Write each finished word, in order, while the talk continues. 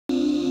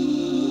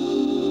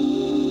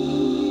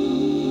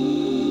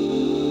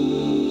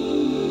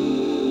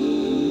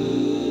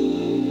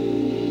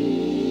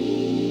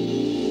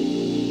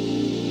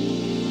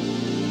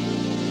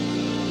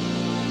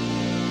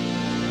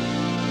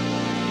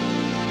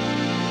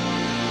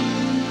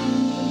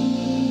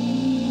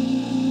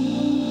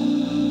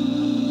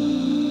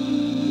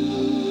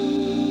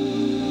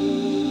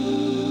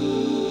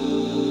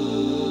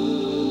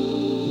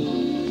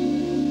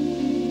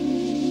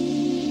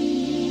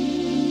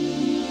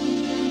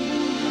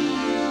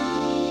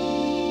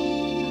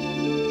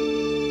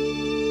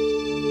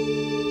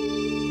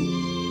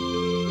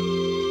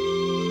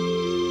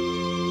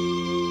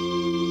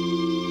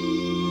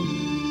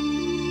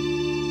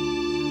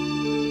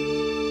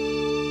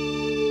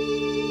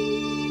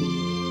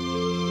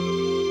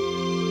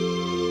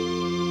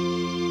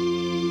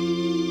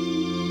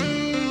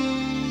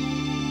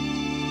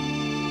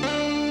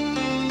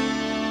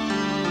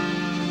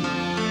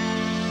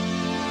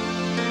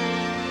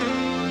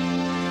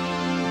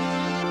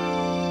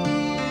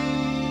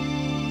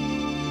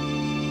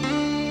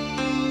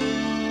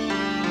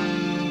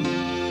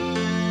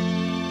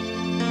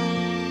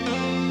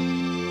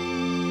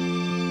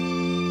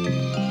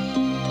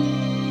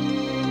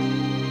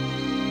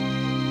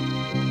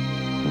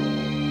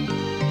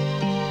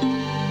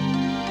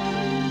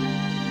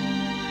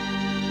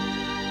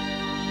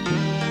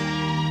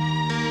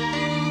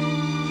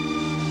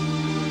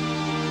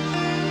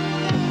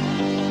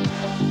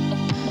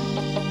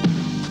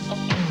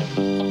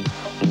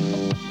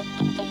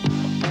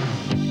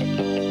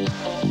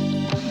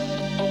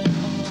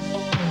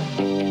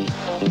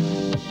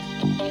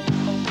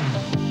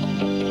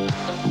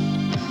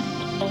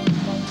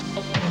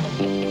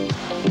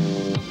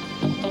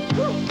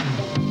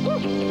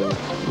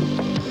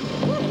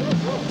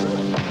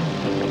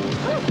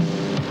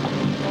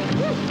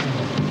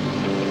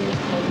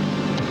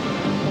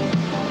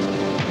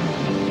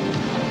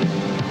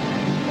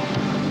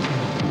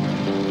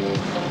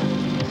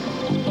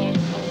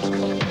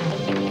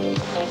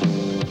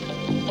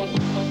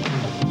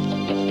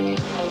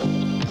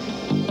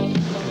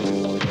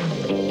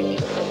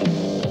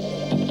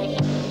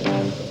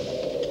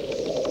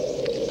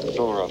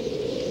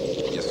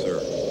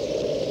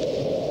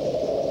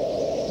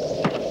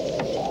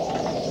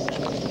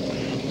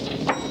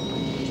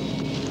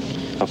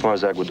How far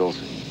is Agua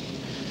Dulce?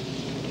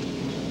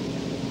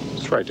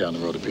 It's right down the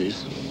road a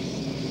piece.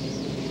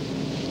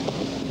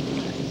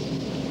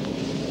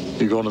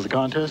 You going to the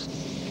contest?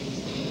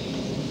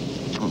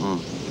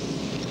 Mm-mm.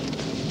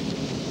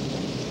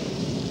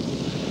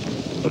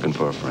 Looking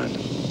for a friend.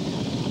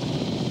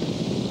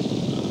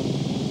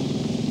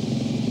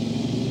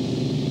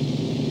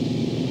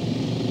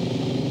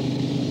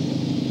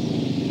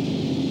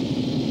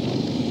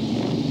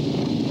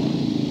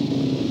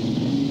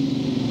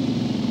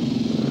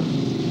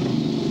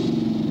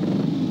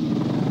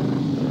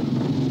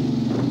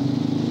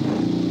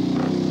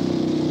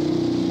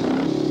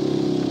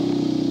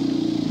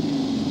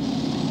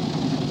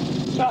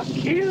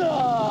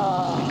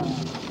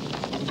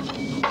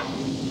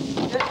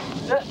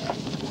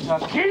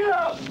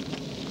 Tequila!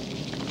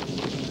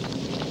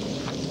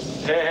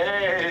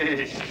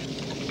 Hey,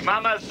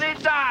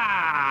 mamacita!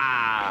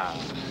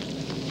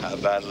 How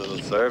about a little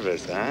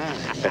service, huh?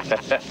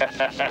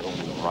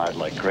 Don't ride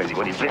like crazy.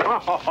 What do you think?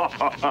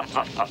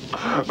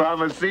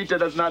 Mamacita,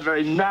 that's not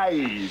very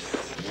nice.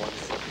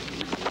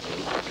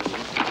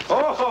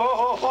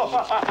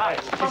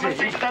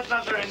 Mamacita, that's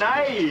not very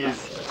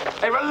nice.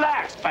 Hey,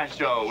 relax,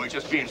 Pancho. We're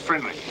just being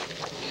friendly.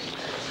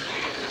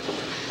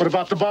 What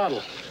about the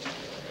bottle?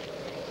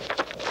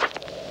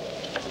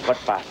 What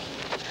bottle?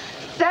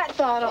 That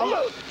bottle.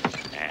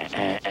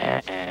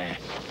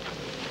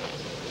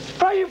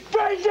 Are you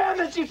brain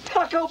damaged, you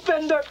taco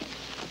bender?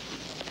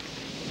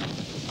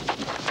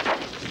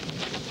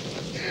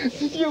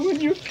 You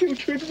and your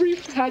putrid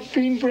reef-had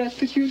bean breath.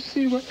 Did you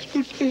see what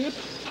you did?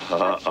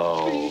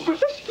 Uh-oh.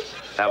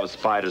 That was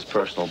Spider's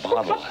personal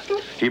bottle.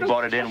 He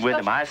brought it in with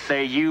him. I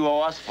say you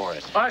owe us for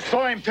it. I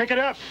saw him pick it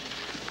up.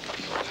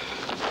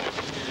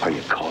 Are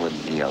you calling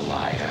me a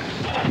liar?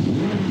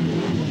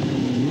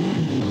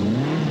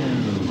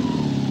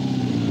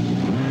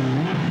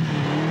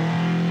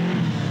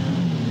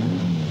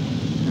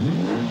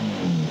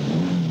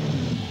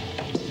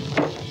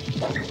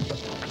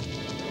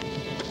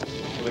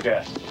 Look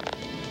at.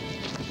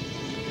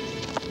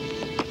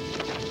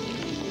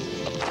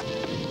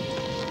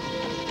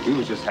 We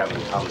were just having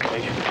a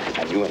conversation,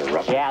 and you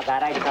interrupted. Yeah,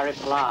 that ain't very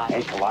polite.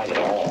 Ain't polite at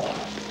all.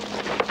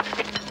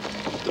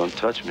 Don't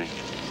touch me,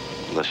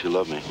 unless you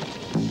love me.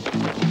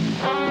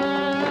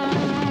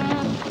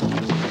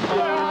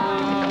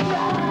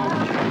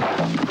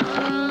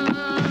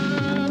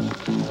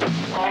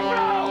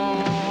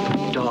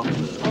 Dog.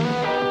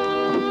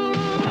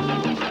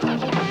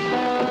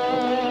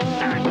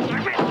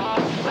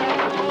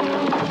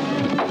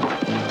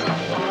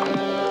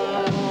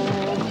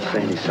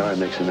 Saying he's sorry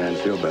makes a man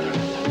feel better.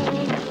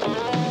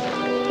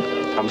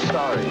 I'm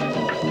sorry. I'm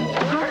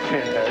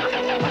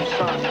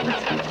sorry.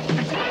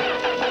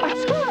 I'm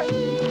sorry.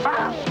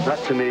 Not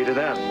to me, to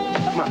them.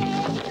 Come on.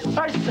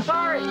 I'm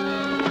sorry.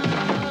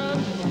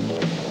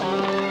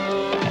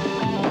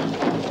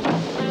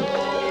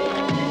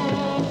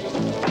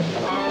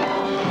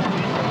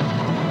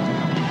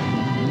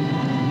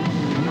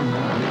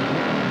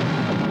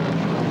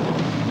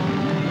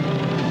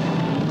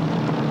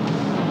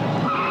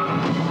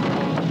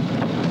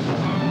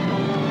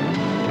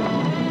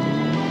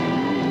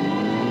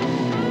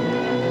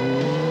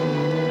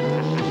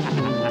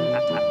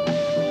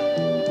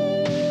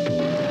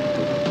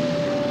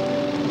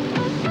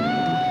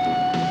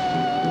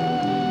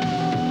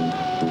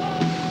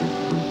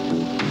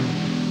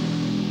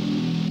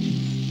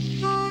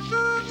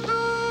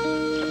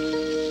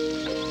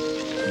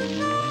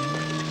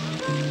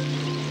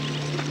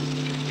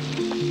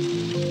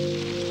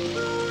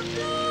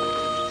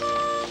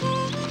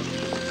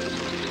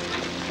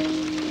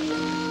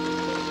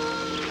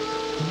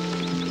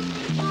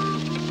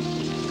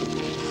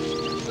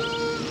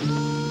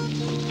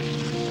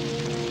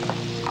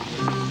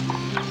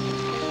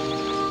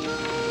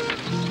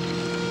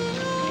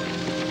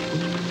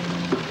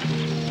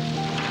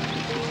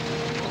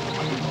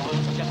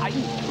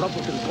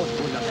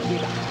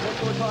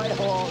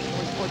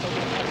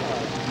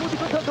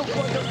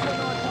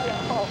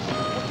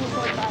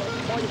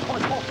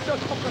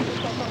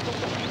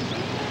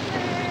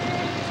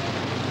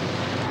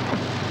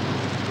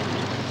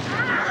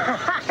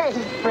 Hi,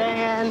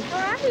 Fran. How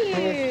are you?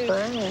 It's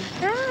fine.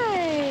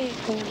 Hi.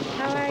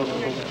 How are you?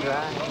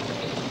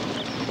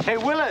 Hey,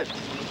 Willard.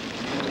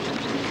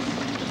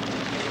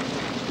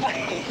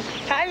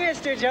 Hi,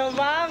 Mr. Joe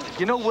Bob.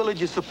 You know, Willard,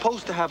 you're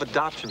supposed to have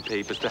adoption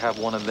papers to have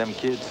one of them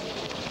kids.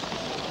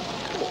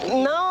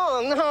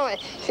 No.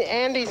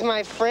 Andy's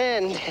my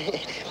friend.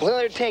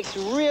 Willard takes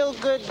real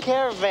good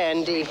care of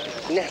Andy.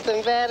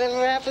 Nothing bad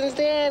ever happens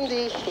to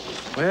Andy.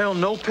 Well,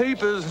 no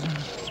papers.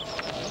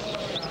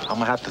 I'm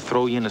gonna have to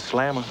throw you in the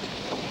slammer.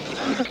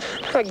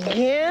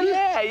 Again?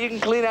 Yeah, you can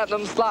clean out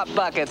them slop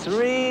buckets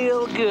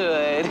real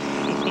good.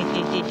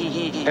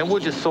 And we'll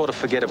just sort of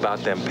forget about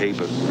them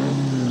papers.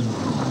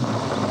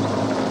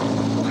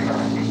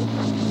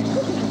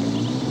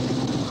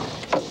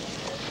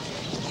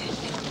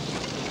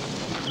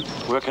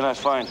 Where can I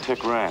find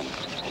Tick Rand?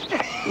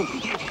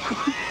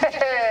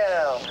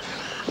 Hell,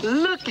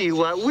 looky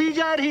what we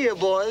got here,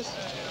 boys.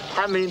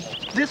 I mean,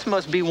 this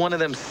must be one of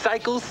them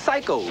psychos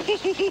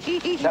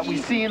that we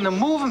see in the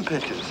moving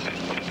pictures.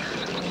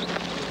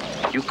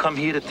 You come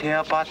here to tear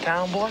up our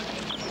town, boy?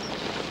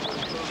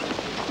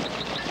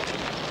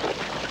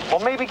 Or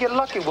maybe get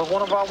lucky with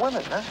one of our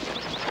women, huh?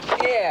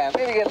 Yeah,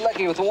 maybe get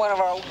lucky with one of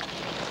our...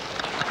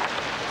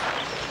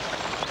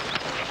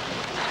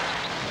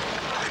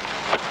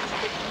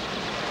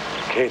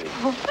 Katie.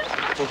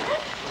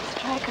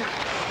 Striker.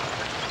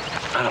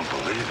 I don't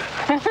believe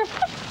it.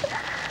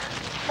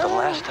 The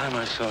last time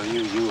I saw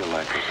you, you were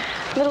like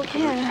a Little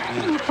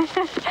kid.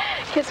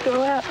 Kids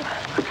grow up.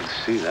 I can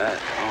see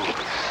that. Oh,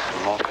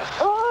 smoker.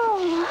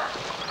 Oh.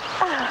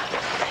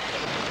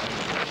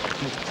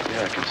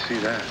 Yeah, I can see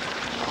that.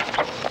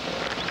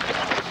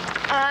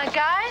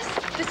 Guys,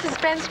 this is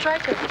Ben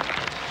Stryker.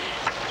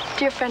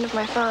 Dear friend of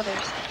my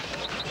father's.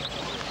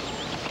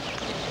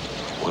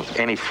 Well,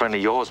 any friend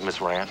of yours, Miss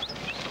Rand,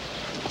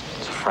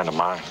 is a friend of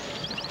mine.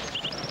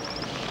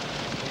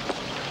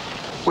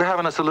 We're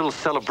having us a little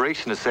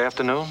celebration this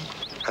afternoon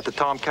at the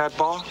Tomcat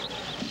Bar.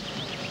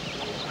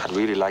 I'd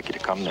really like you to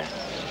come there.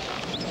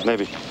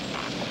 Maybe.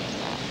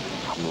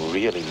 I'm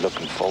really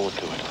looking forward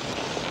to it.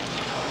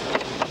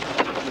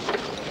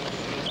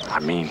 I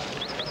mean,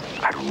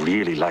 I'd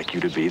really like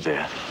you to be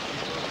there.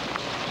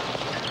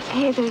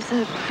 Hey, there's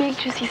a big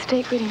juicy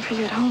steak waiting for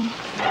you at home.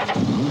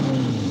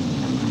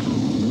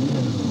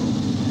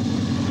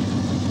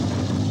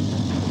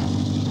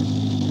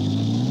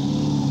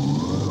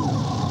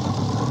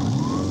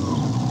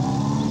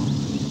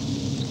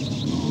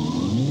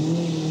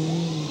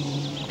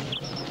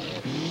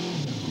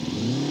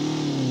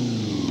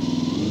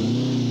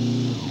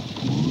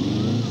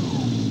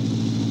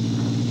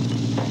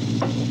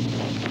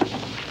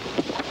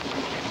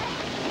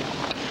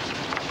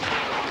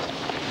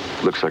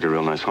 Looks like a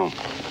real nice home.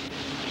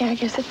 Yeah, I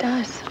guess it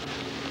does.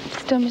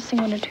 Still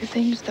missing one or two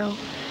things, though.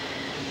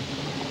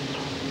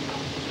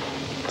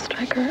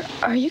 Stryker,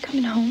 are you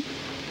coming home?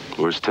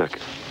 Where's Tick?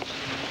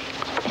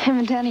 Him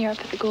and Danny are up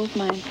at the gold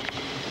mine.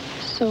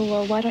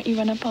 So why don't you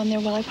run up on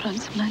there while I put on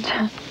some lunch?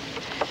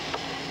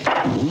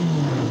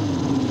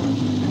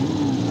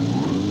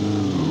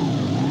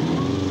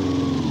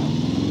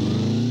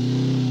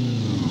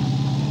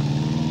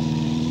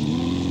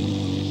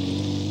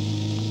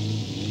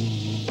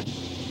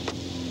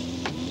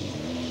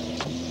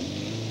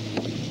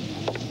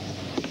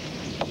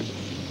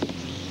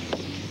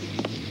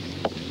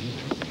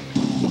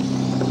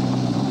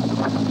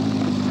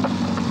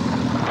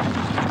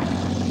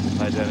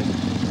 Hi, Danny.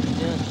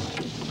 Yeah,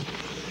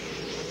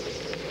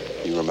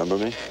 You remember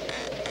me?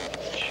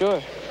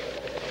 sure.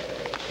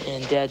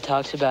 And Dad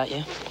talks about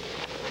you.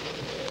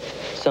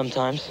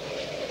 Sometimes.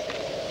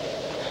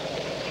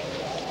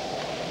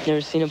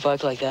 Never seen a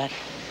bike like that.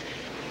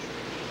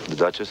 The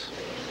Duchess?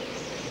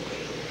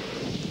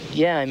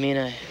 Yeah, I mean,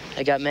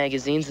 I got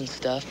magazines and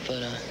stuff,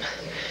 but,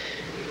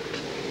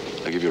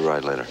 I'll give you a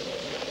ride later.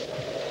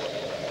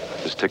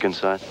 Is Tick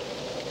inside?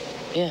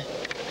 yeah.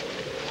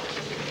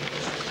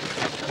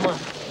 Come on.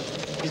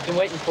 He's been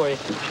waiting for you.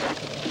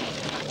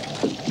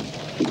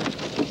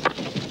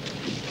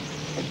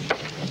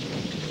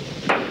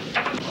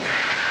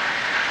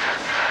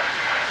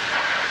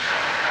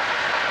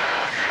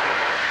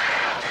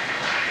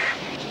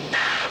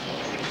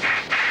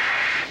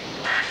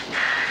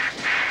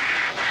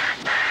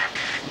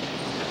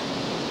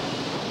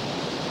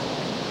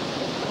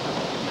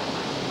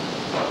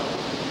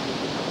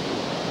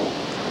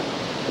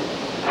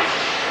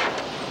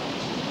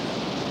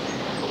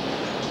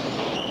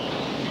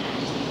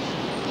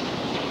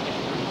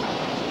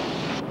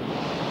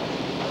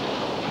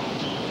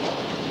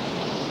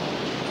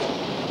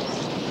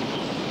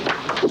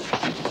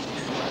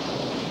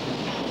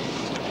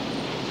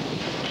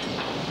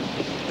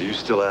 Are you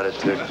still at it,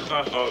 Tick?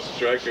 Oh,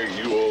 Stryker,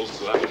 you old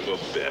son of a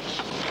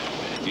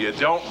bitch. You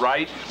don't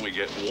write, we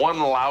get one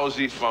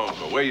lousy phone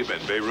call. Where you been,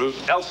 Beirut?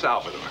 El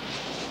Salvador.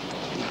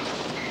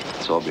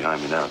 It's all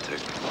behind me now, Tick.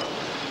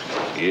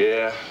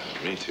 Yeah,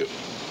 me too.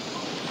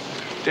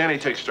 Danny,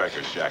 take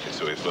Stryker's jacket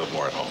so he's a little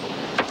more at home.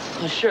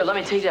 Oh, sure, let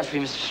me take that for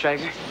you, Mr.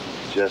 Stryker.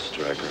 Just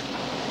Stryker.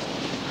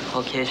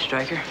 Okay,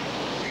 Stryker.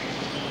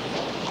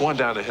 Go on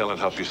down the hill and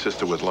help your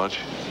sister with lunch.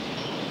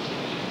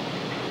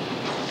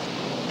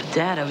 But,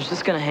 Dad, I was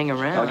just gonna hang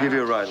around. I'll give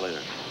you a ride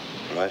later,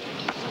 all right?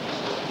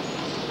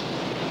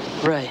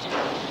 Right.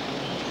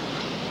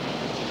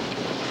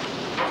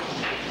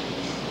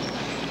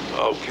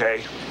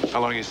 Okay. How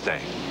long are you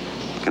staying?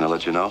 Can I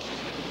let you know?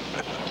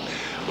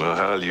 Well,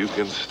 Hal, you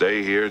can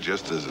stay here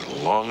just as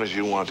long as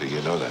you want to.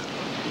 You know that.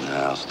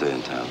 Nah, I'll stay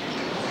in town.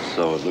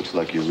 So it looks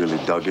like you really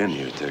dug in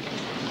here, Tick.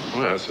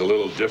 Well, that's a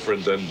little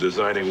different than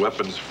designing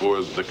weapons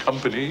for the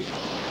company.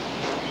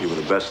 You were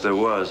the best there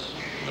was.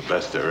 The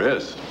best there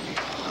is.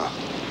 Huh.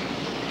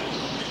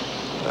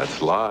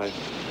 That's live.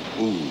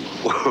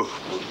 Ooh.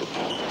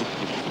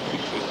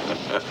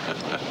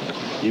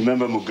 You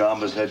remember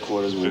Mugamba's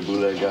headquarters when we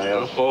blew that guy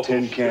up? Oh.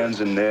 Tin cans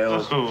and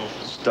nails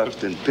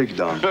stuffed in pig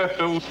dung.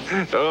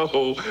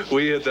 Oh,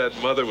 we hit that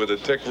mother with a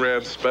Tick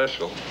Ram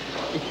special.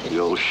 The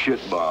old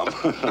shit bomb.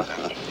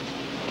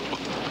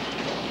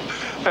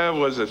 That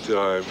was a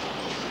time.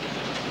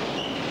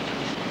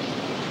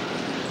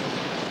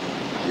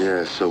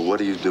 Yeah, so what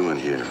are you doing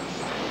here?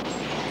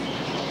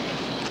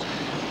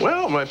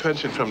 Well, my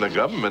pension from the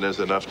government is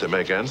enough to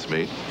make ends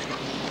meet.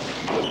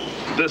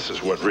 This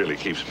is what really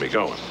keeps me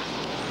going.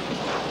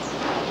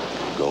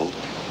 Gold?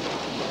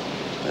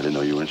 I didn't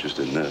know you were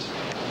interested in this.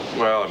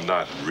 Well, I'm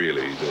not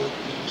really. The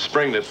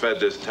spring that fed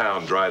this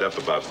town dried up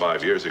about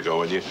 5 years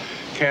ago, and you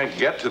can't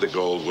get to the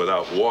gold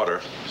without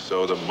water,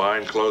 so the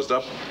mine closed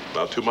up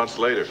about 2 months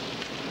later.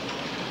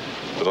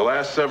 For the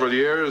last several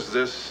years,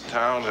 this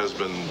town has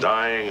been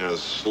dying a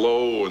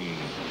slow and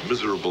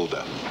miserable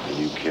death. And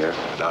you care?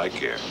 And I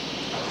care.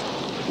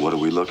 What are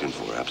we looking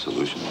for?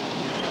 Absolution?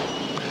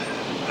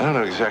 I don't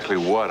know exactly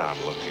what I'm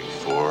looking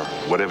for.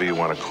 Whatever you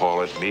want to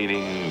call it,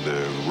 meaning,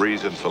 the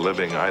reason for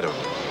living, I don't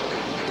know.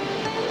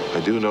 I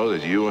do know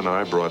that you and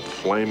I brought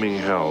flaming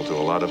hell to a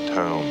lot of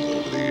towns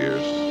over the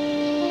years.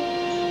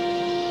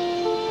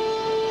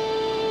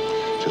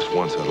 Just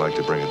once, I'd like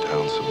to bring a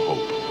town some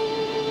hope.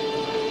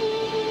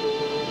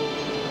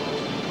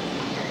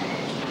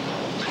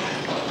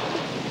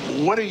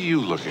 What are you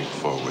looking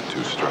forward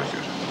to,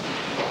 Stryker?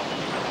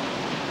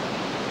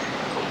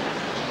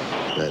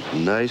 That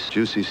nice,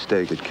 juicy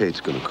steak that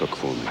Kate's gonna cook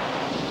for me.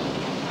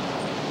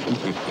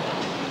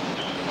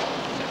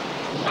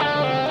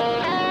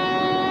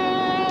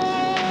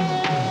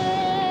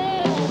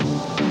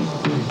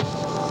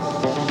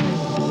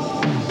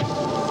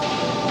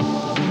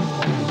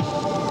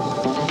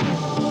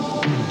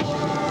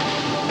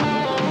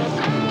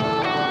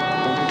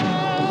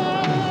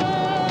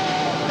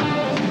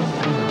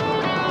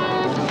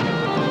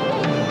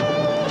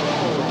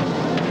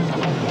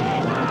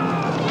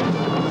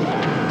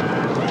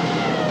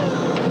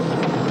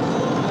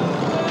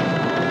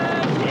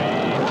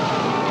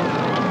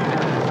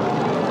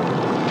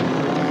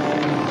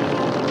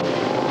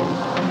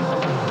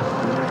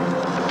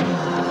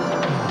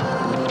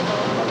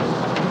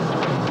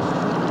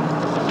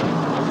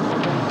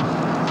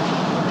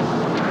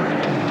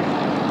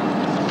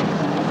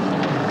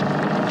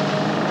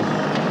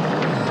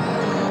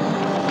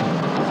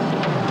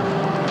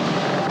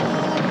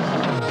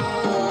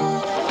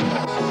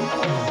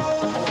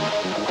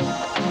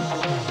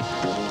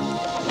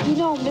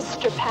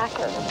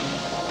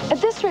 At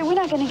this rate, we're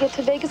not going to get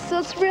to Vegas till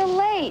it's real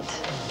late.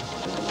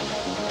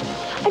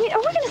 I mean, are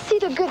we going to see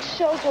the good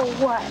shows or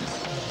what?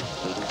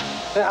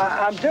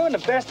 I'm doing the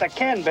best I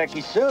can,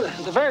 Becky Sue.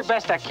 The very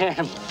best I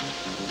can.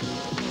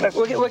 Look,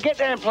 we'll get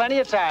there in plenty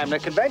of time. The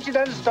convention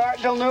doesn't start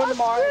till noon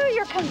tomorrow. Screw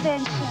your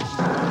convention.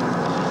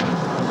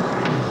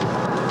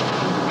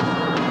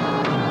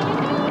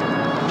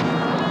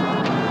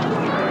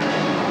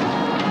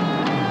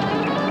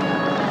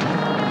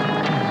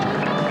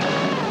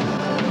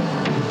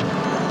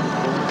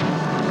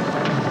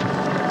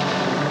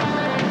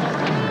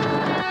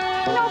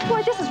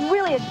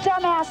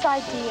 Dumbass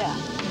idea.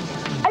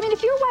 I mean,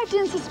 if your wife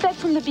didn't suspect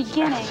from the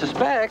beginning...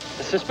 Suspect?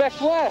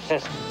 Suspect what?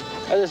 This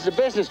is a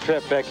business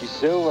trip, Becky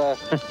Sue.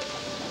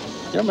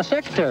 You're my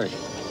secretary.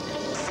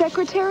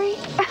 Secretary?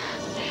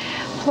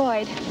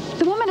 Floyd,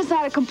 the woman is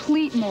not a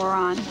complete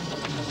moron.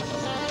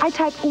 I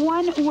type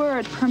 1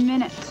 word per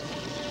minute,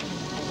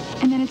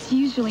 and then it's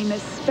usually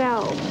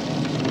misspelled.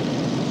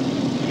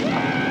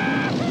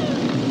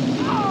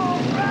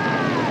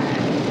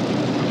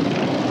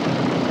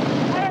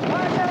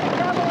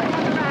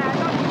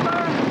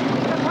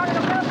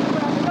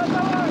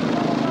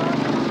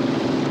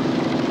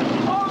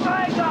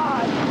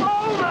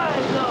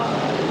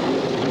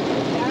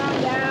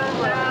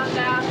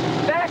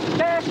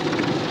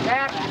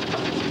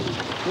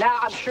 Now,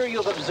 I'm sure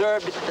you've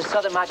observed the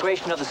southern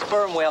migration of the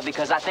sperm whale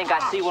because I think I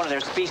see one of their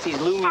species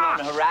looming on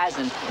the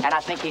horizon, and I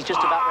think he's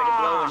just about ready to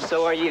blow, and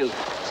so are you.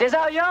 She's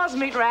all yours,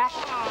 meat rack.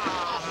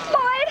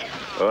 Floyd!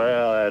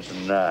 Well, that's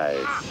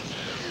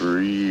nice.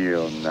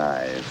 Real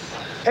nice.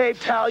 Hey,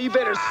 pal, you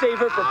better save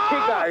her for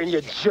pig iron, you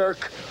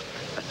jerk.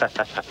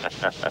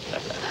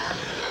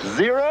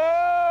 0!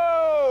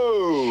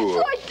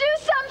 Floyd, do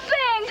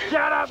something!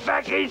 Shut up,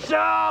 Becky Sue!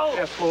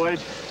 Yeah,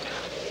 Floyd.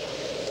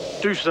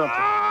 Do something.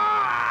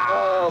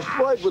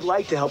 Floyd would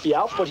like to help you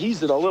out, but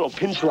he's in a little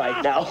pinch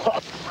right now.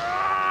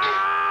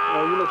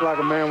 Well, you look like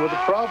a man with a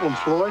problem,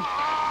 Floyd.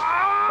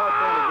 But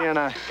then again,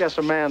 I guess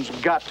a man's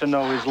got to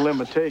know his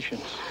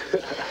limitations.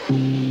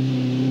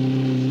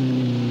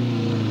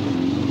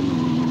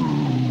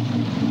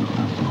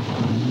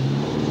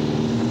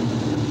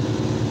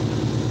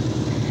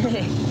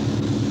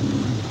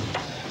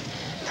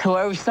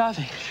 Why are we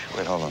stopping?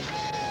 Wait, hold on.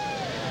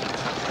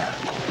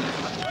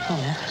 Oh,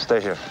 man.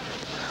 Stay here.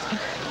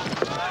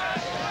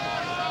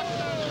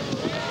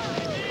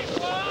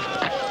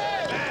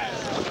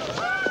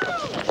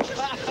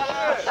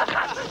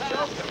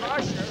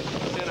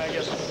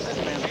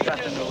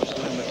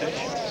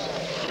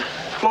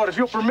 Floyd, if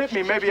you'll permit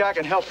me, maybe I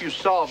can help you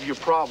solve your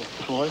problem,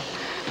 Floyd.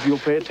 If you'll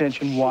pay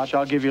attention, watch,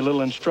 I'll give you a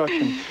little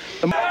instruction.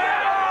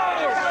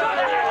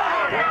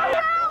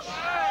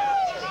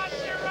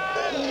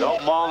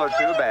 Don't maul her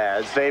too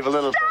bad. Save a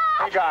little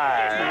for big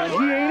guy. He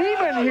ain't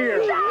even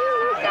here.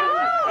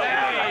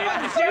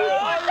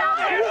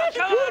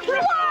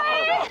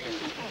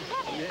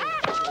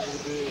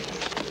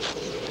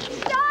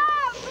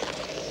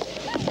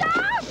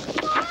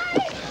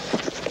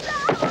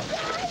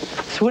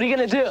 So what are you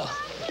gonna do?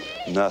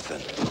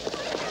 Nothing.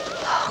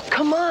 Oh,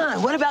 come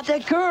on. What about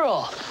that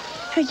girl?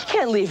 Hey, you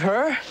can't leave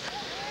her.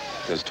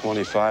 There's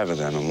 25 of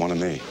them and one of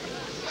me.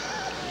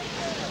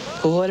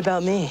 Well, what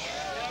about me?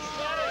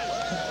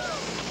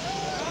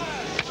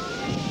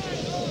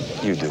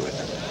 You do it.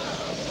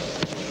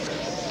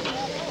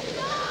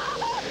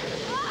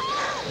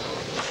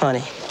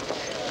 Funny.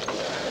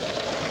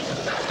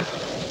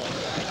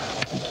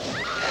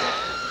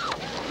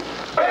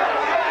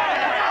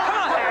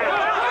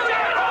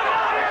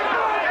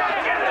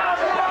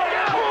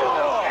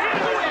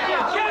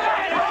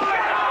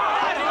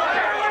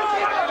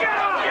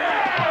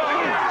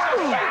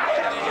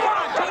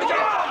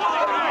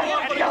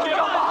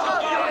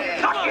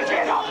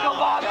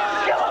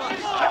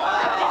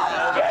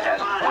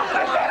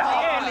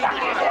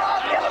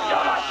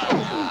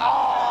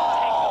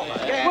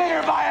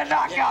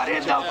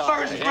 In the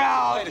first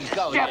round,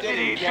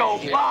 Deputy Joe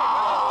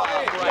Bob.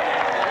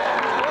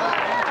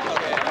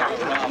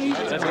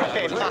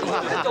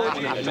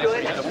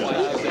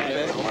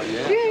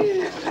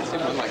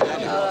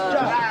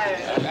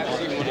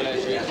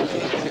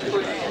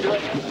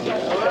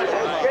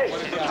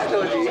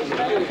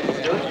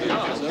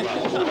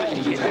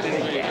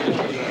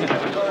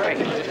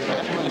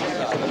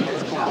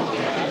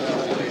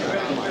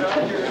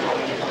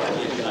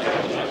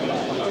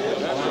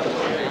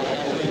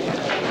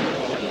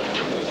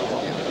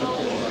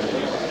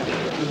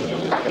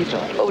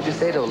 What would you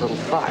say to a little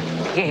fuck?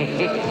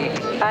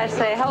 I'd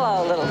say,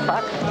 hello, little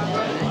fuck.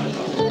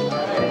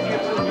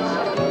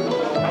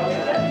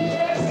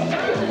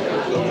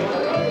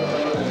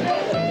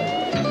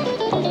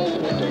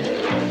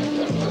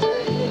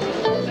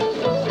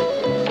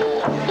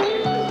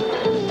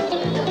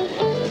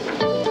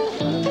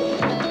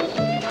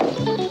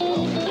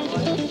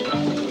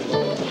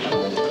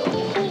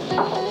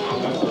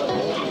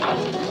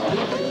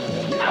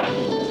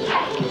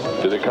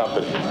 To the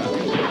company.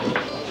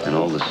 And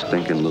all the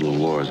stinking little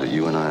wars that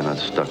you and I are not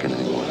stuck in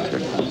anymore,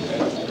 Tick.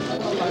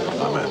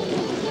 Amen.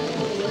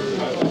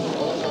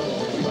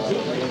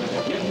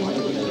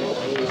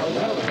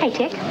 Hey,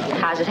 Tick,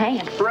 how's it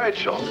hanging?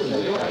 Rachel.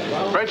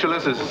 Rachel,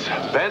 this is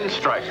Ben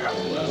Stryker.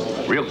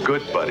 Real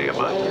good buddy of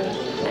mine.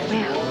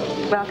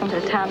 Well, welcome to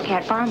the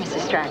Tomcat Farm,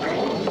 Mrs. Stryker.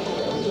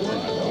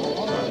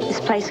 This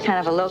place is kind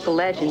of a local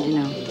legend, you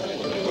know.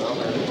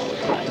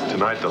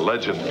 Tonight, the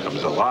legend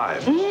comes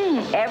alive.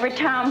 Every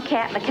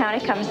tomcat in the county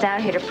comes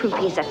down here to prove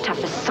he's the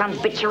toughest son of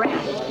a bitch around.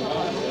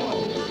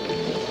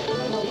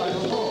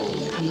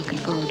 I'm looking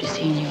forward to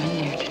seeing you in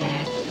there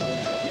tonight.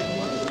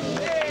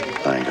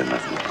 I ain't got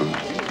nothing to prove.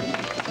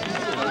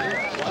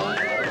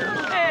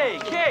 Hey,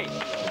 Kate!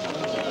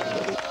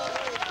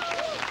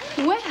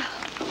 Well,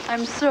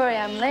 I'm sorry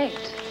I'm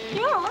late.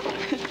 You are?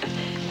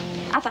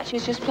 I thought she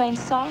was just plain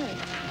sorry.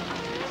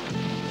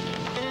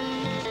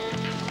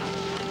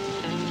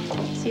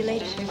 See you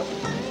later, sir.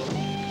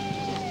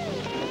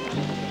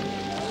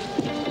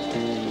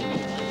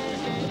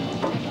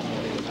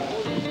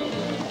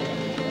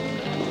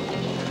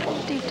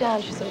 Deep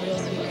down, she's a real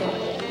sweet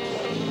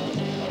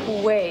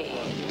girl. Way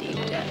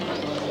deep down.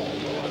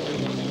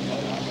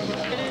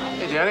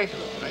 Hey, Daddy.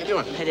 How you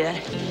doing? Hey, Dad.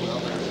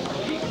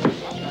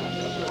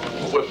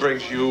 What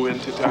brings you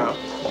into town?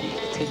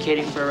 Take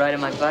Katie for a ride on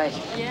my bike.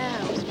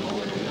 Yeah.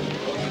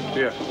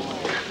 Yeah.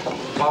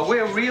 Well,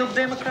 we're real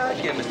democratic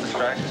here, Mr.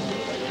 Stryker.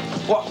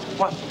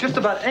 What? Just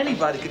about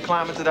anybody could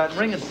climb into that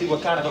ring and see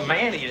what kind of a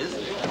man he is.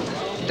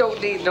 Don't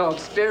need no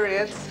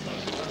experience,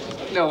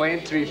 no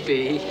entry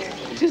fee,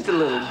 just a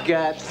little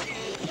guts.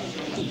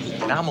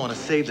 And I'm gonna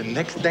save the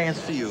next dance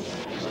for you.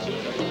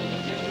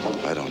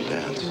 I don't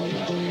dance.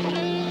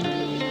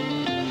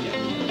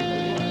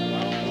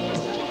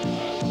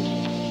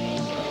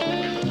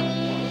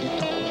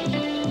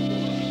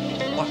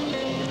 What?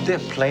 They're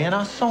playing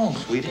our song,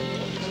 sweetie.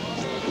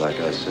 Like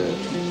I said,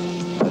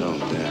 I don't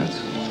dance.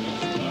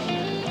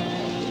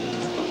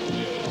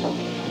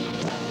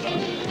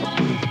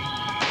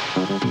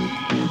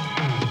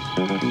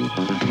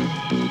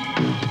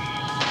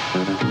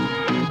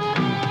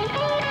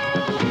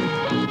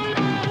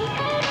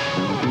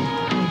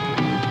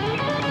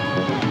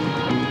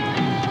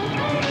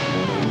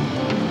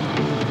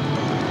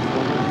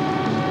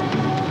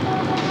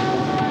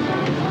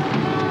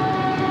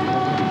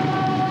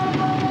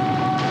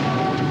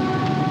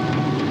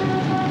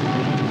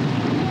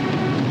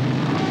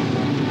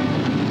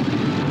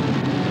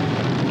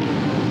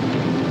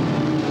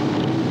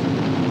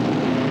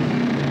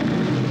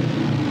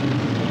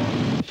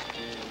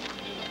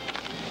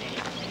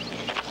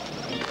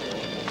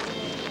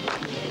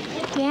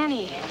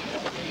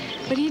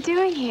 you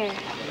doing here?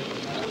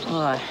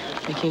 Oh,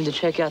 I came to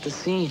check out the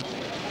scene.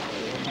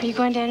 Are you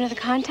going to enter the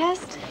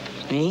contest?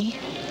 Me?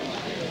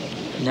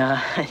 Nah,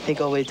 I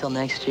think I'll wait till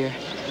next year.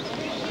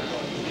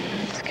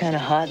 It's kind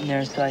of hot in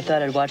there, so I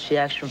thought I'd watch the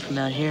action from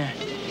out here.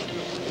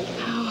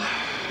 Oh.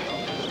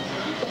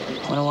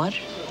 Want to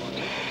watch?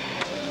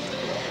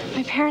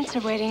 My parents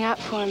are waiting up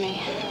for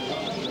me.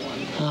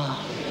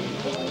 Oh.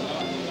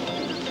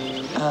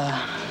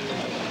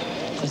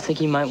 I was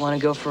thinking you might want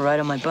to go for a ride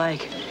on my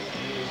bike.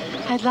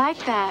 I'd like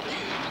that.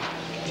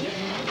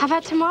 How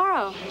about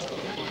tomorrow?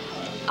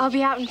 I'll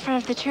be out in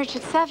front of the church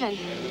at 7.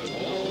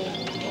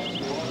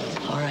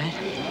 All right.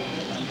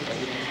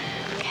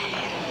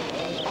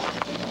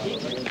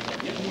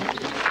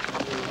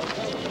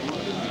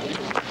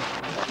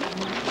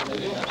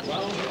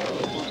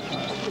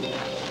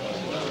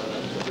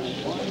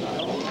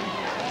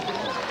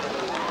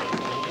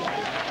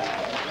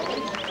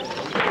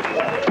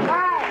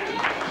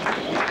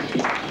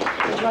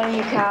 Which one of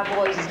you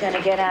cowboys is going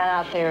to get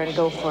out there and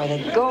go for the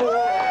gold?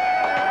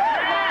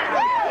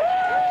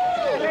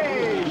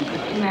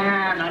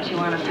 Nah, don't you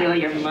want to feel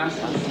your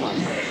muscles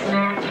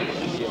snap?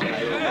 You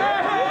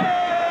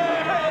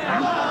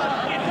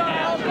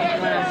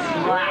want to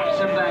slap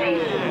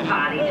somebody's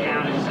body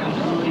down and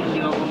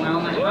completely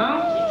overwhelm it, huh?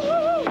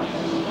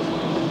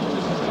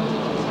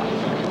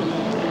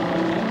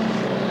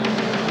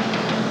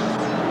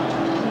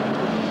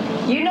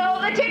 You know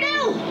that you do!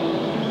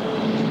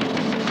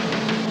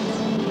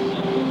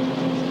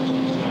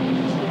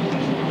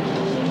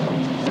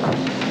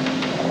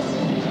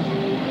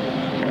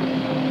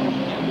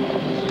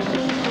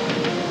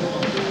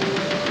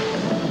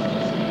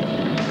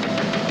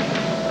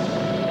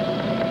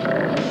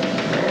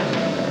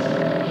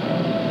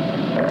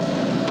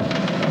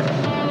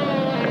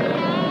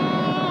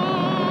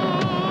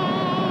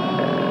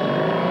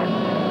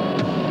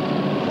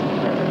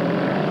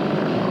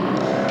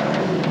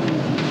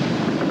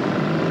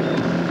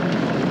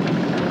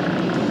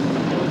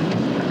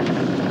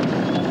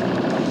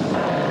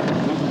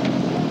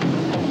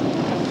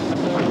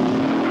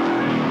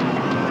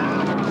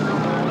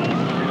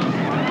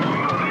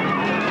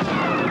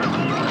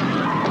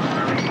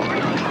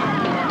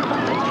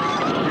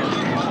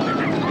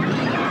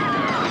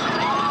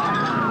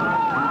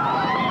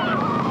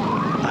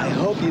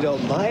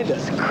 Mind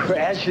us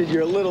crashing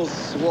your little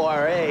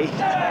soiree.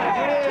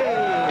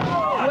 Hey,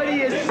 what do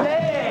you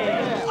say?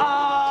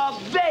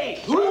 Babe!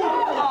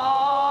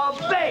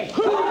 Babe!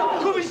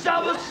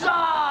 Kumisabasa!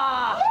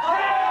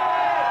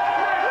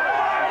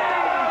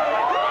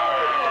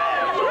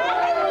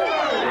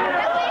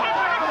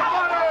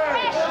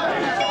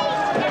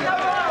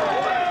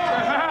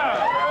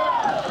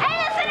 Hey,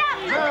 listen up!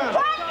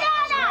 Quiet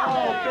down now!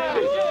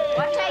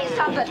 I'll tell you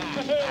something.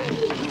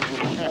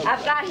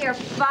 I've got here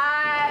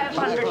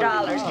 $500.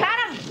 Count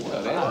them!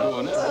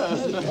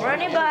 For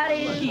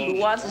anybody who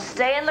wants to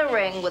stay in the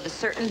ring with a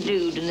certain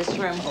dude in this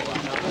room. Hold on.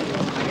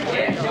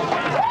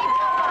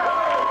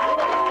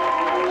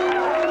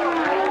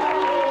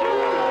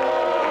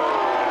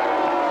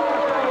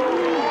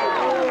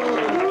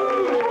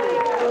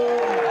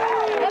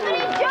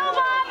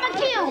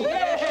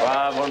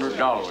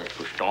 $500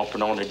 for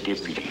stomping on a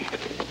deputy.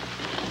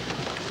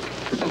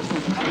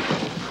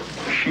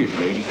 Shit,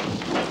 lady.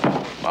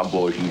 My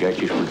boys do that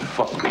just for the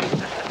fuck of it.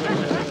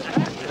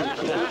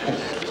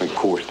 Of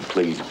course, to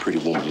please a pretty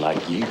woman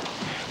like you.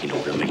 You know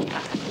what I mean?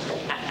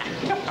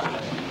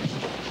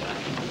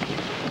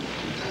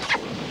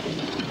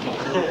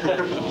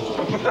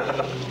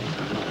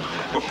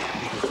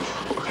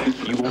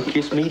 You won't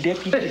kiss me,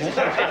 deputy?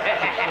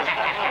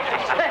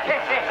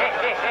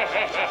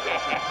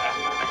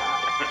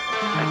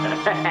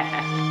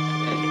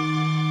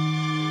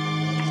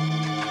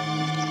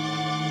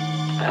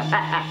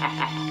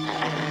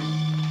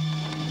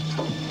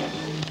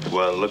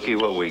 Well, looky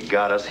what we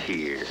got us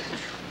here.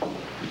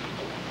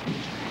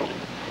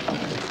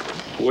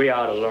 We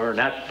ought to learn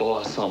that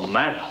boy some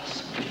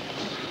manners.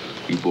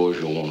 You boys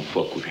don't want to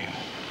fuck with him.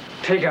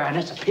 Tigger, and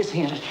that's a piss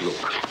hand.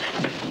 Look,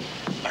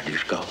 I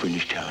just got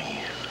finished telling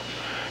you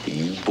that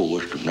you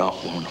boys do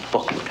not want to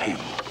fuck with him.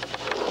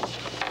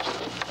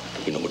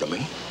 You know what I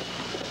mean?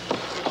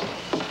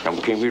 Now,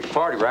 we came here to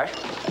party, right?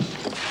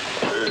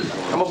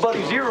 Now, my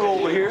buddy Zero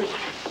over here,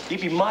 he'd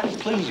be mighty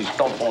pleased to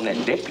stomp on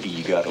that deputy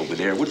you got over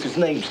there. What's his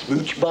name,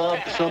 Smooch Bob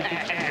or something?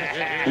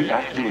 He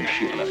likes doing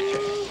shit like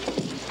that.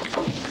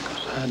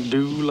 I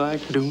do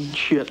like doing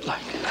shit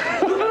like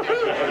that.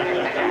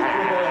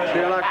 See,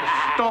 I like to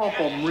stomp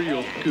them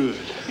real good.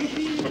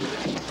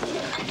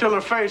 Till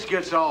her face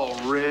gets all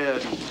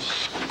red and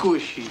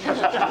squishy.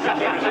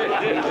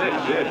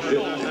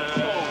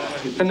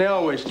 And they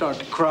always start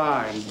to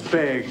cry and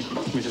beg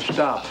me to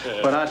stop.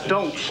 But I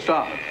don't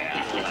stop.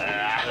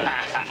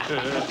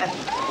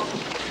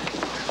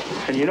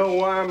 And you know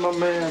why, my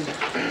man?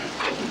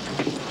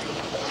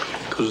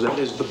 Because that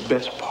is the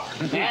best part.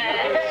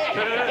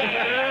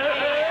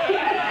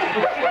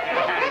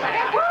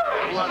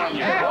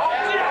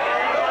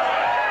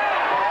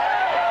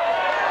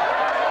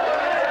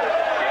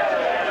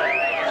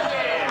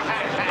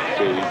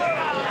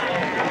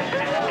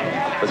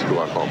 Let's go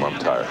on home. I'm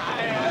tired.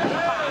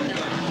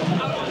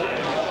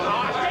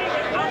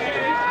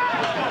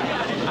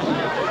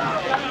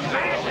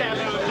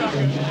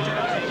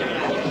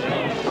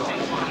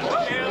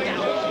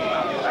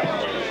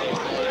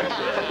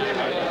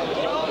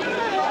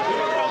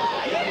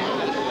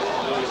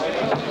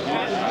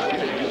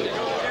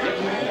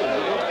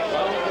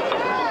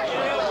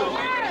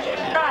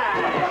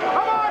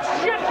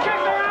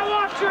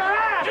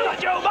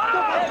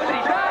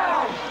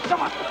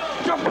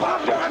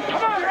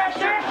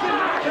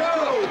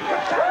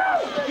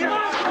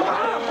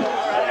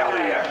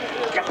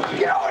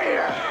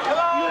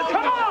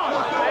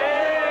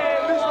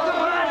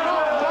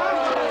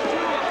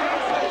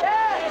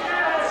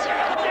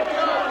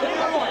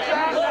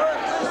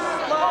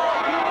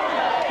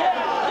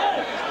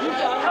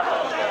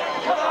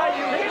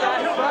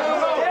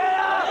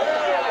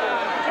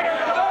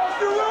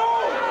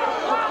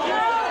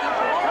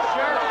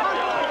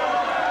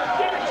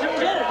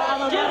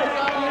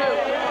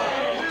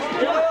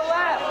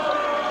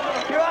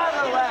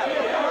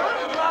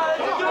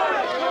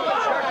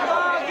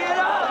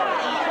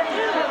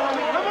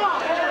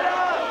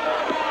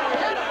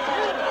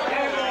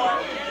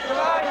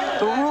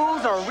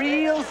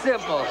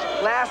 Simple.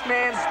 Last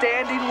man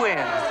standing wins.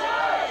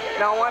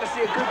 Now I want to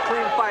see a good,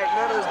 clean fight.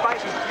 None of this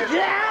biting.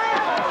 Yeah!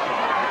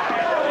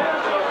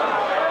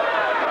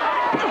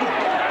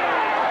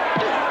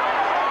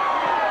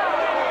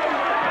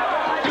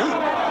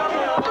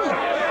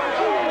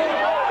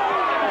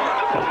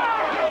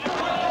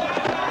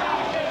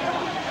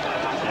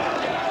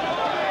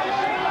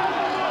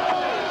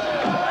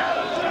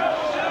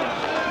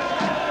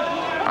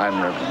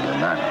 I'm Reverend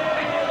Bernard.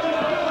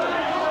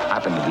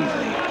 Happen to be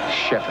the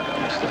shepherd of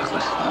Mr.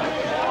 Ruthless.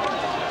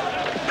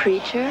 The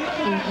preacher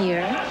in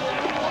here?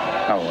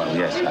 Oh, well,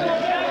 yes,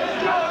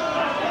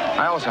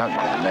 I also happen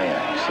to be the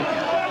mayor, you see.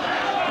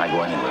 I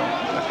go anywhere,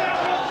 but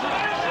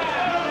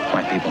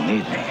my people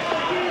need me.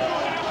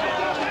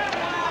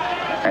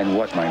 And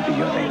what might be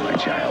your name, my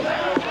child?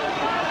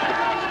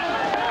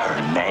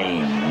 Her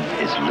name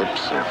is Lip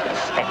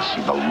Service, and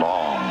she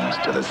belongs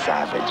to the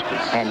savages.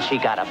 And she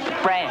got a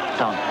brand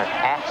on her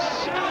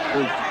ass.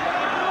 Truth.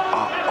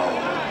 Uh-oh,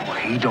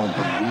 he don't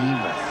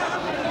believe us.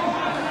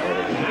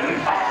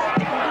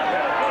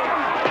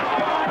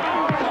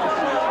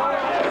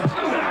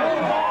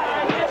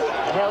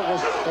 Tell the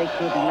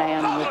sacred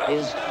man with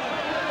his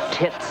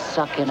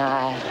tit-sucking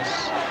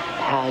eyes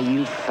how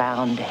you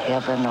found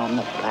heaven on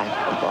the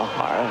back of a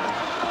harlot.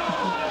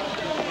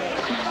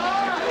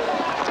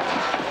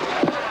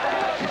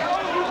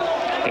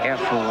 Care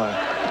for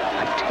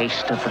a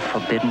taste of the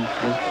forbidden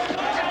fruit?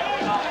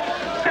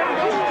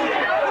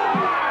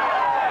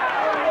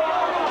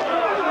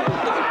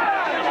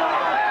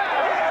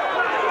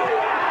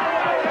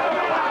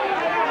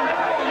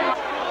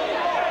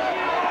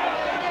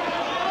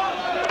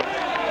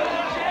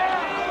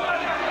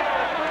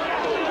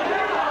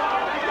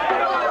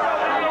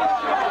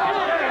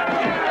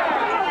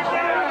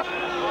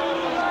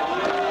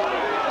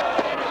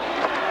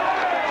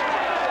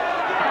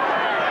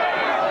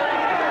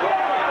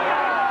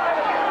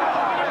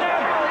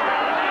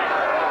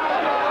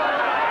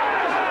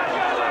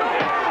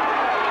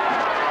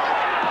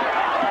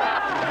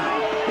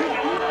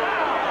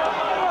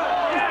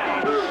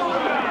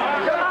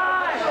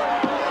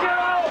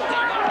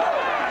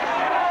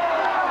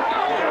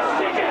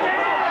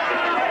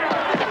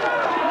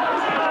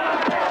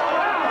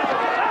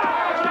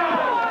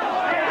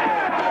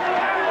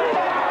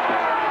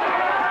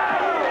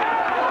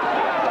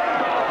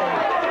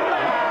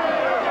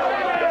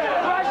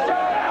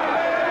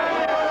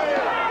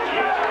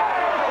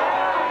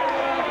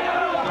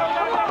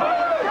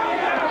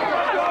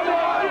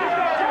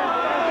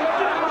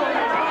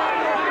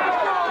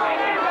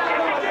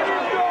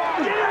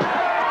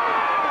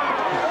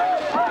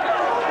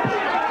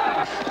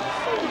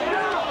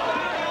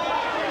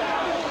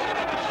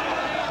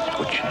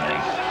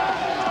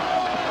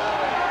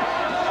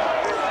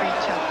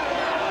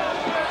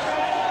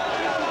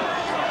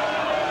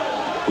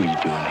 What are you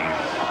doing here?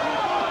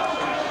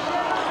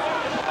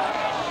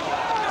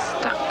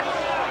 Stuck.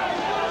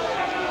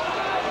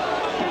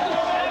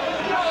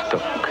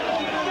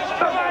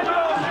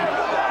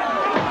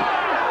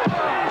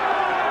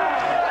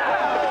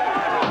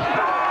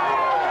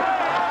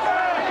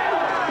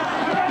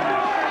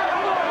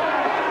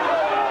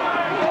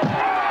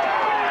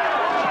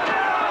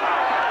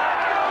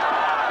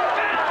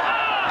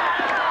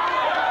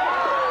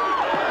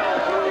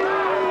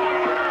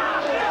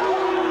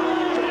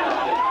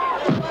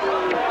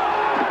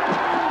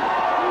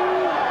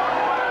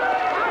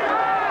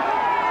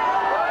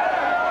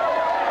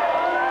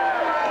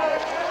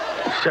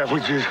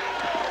 Savages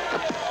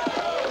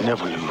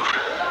never lose.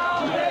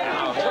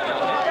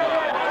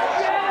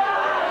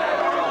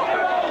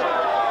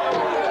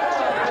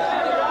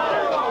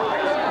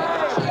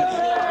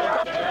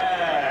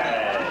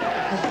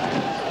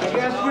 I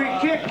guess we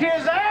kicked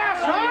his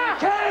ass, huh?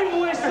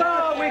 Came we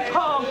saw, we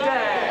calmed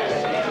down.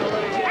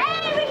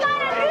 Hey, we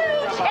got a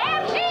new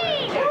champion!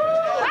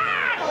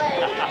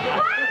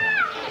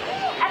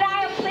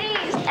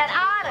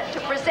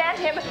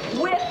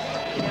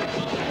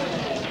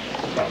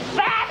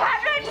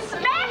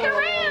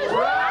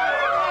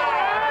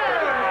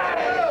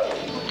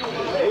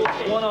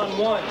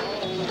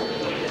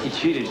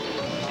 cheated.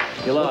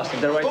 You lost.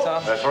 Is that right,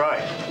 Tom? That's right.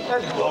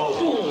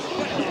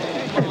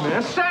 Hey,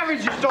 man,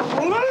 savages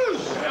don't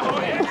lose.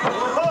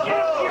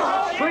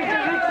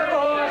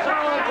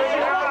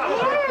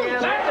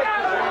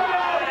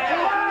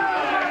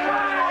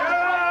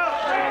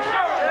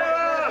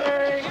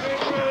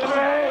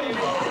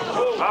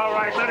 All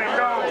right, let him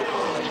go.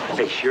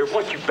 Hey, Sheriff,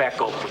 why don't you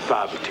back off for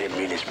 5 or 10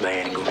 minutes,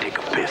 man, and go take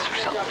a piss or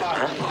something,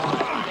 huh?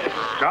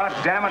 God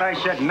damn it, I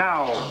said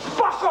now.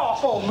 Fuck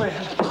off, old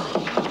man.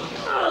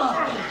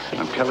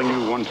 I'm telling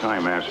you one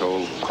time,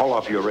 asshole. Call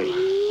off your race.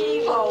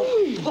 He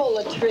won't pull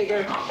a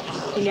trigger.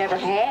 He never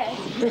has,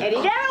 and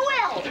he never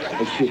will.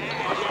 Hey, shit.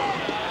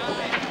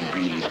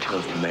 Really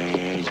tough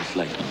man, just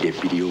like the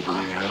deputy over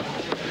there, huh?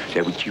 Is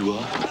that what you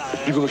are?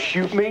 You gonna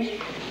shoot me?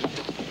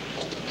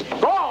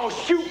 Go on,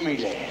 shoot me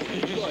then.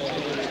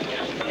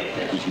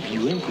 Because if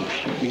you ain't gonna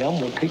shoot me, I'm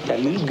gonna take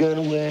that little gun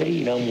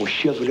away and I'm gonna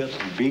shove it up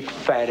your big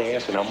fat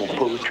ass and I'm gonna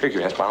pull the trigger.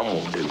 That's what I'm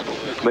gonna do.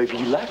 Maybe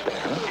you like that,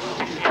 huh?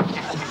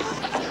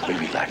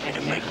 Maybe you'd like me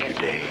to make your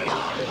day.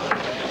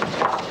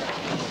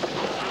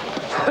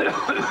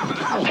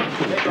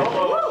 Go on!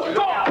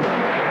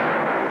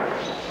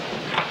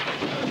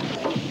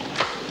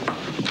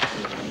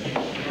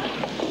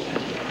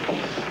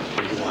 What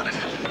do you want?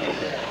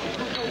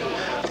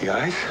 The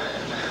eyes?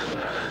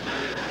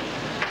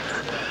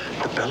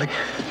 The belly?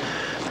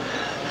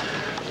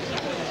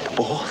 The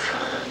balls?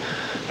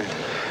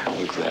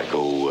 Looks like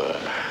old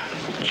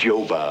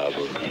Joe Bob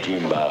or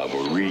Jim Bob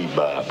or Reed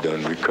Bob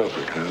done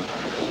recovered, huh?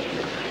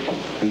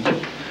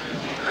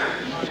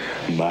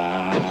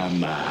 My.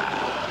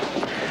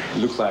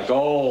 Looks like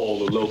all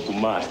the local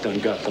mice done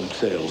got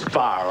themselves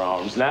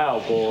firearms now,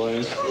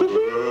 boys.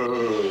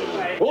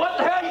 What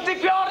the hell you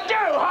think we ought to do,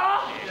 huh?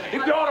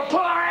 Think we ought to pull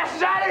our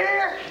asses out of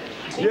here?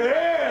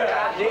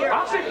 Yeah!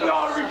 I think we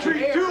ought to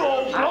retreat to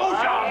old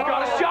blowjob's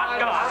got a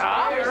shotgun,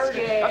 huh?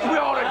 That's what we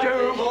ought to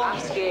do. I'm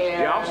scared.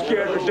 Yeah, I'm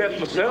scared to death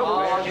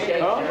myself,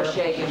 man. I'm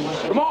shaking.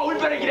 Come on, we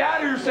better get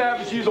out of here,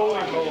 Savage. These old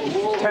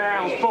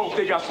townsfolk,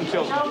 they got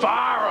themselves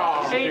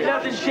firearms. Ain't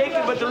nothing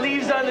shaking but the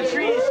leaves on the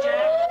trees,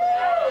 Jack.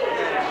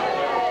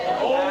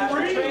 Old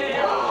Reed,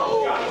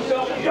 got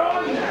himself a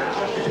gun now.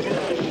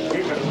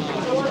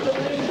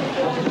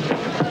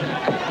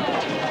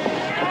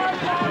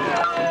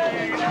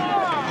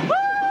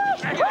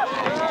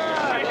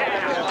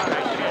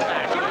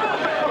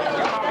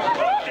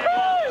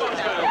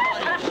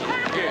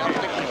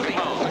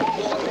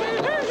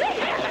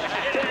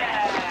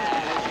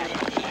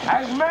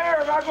 As mayor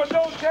of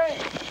Aguadote,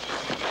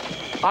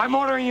 I'm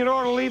ordering you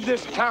to leave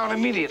this town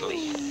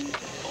immediately.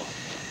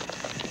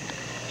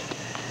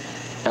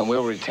 And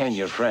we'll retain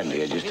your friend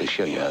here just to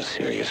show you how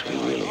serious we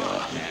really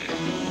are.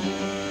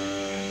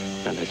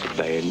 Now, that's a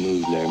bad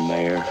move there,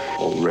 Mayor,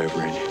 or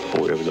Reverend,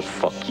 or whatever the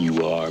fuck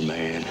you are,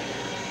 man.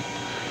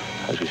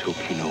 I just hope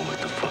you know what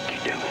the fuck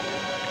you're doing.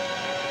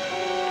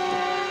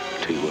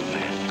 Tell you what,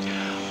 man,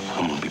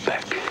 I'm gonna be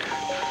back.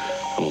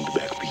 I'm gonna be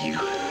back for you.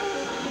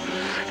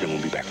 And I'm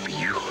gonna be back for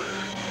you.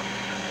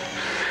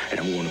 And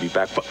I'm gonna be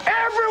back for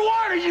every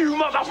one of you,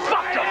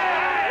 motherfucker!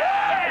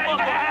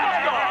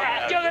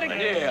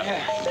 Yeah.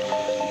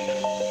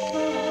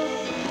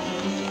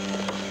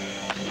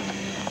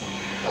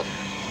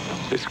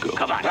 Let's go.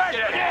 Come on. Come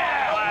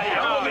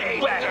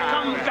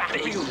back.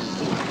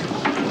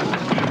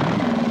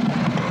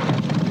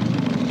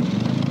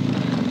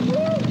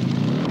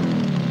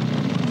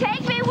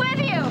 Take me with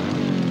you.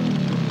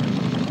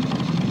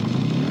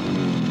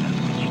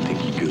 You think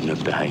you're good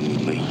enough to hang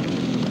with me?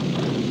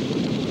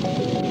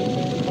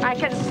 I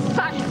can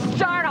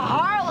start a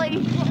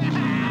Harley.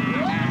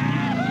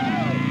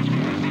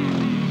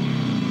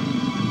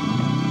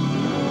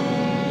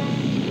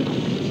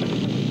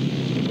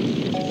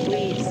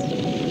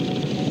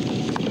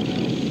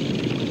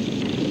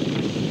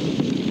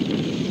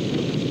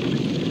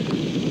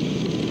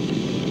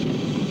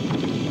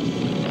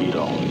 Get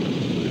on.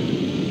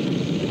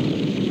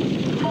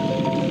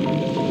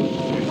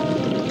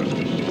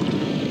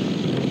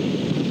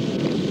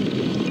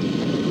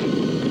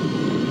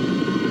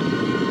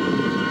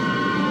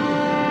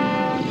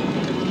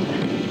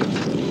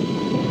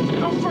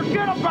 Don't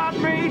forget about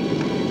me!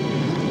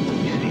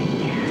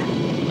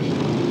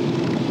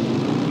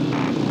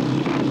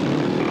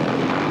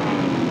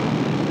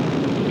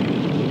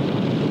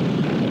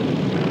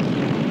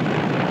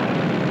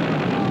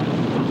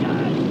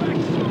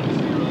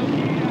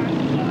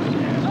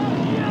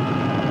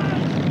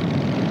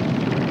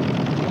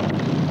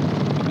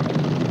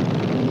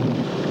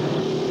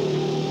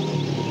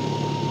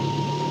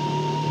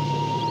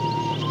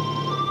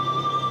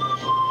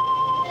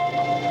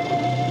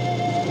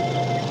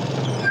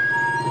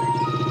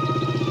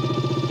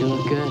 You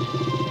look good.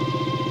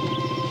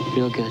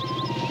 Real good.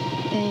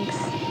 Thanks.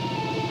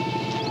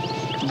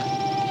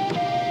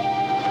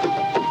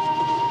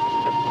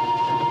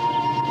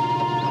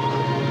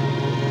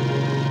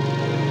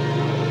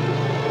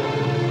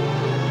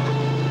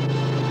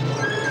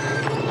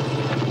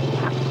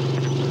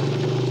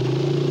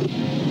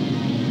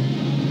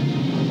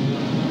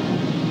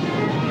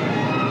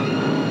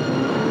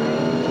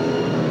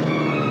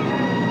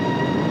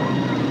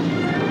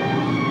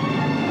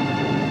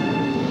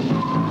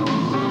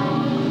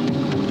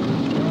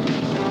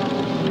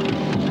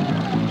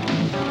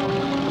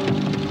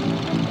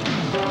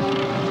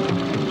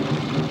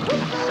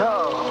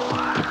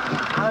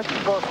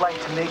 like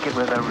to make it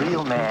with a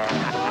real man.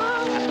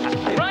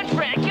 Run,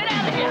 Fred! Get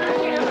out of here!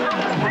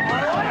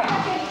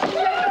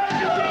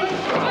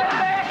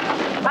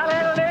 I'll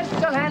handle this.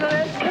 I'll handle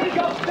this. Here we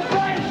go. The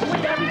plane.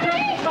 We got to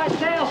jump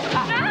myself.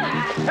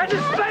 And the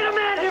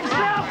Spider-Man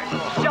himself.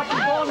 Just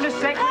perform the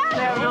second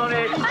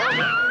ceremony.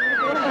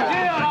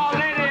 Dear Our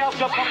Lady of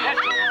the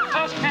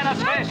First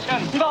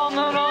Manifestation.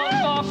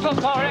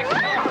 Correct.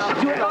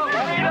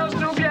 Those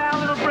two gal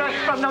little breaths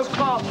from those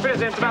cloth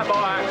pheasants, my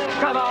boy.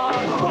 Come on.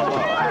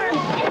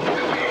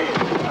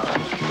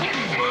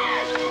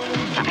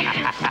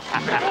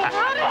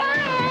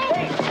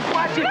 Hey,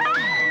 watch it.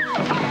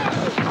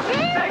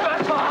 Take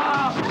us,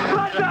 Bob.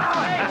 Run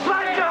down.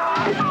 Run down.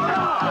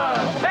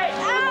 Hey,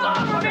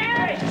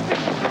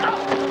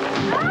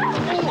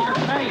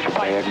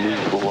 Bad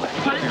news, boy.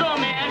 Let's go,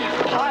 man.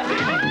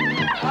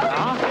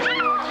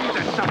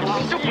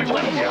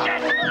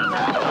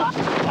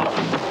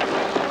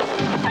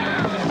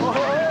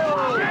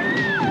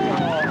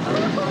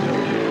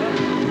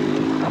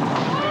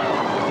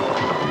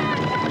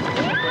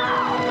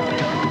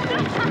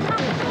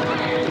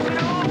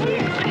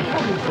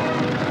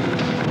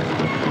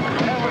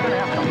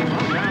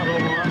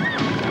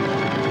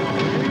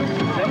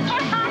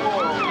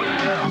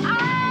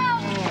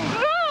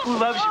 Who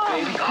loves you,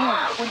 baby?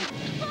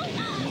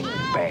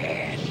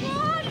 Bad.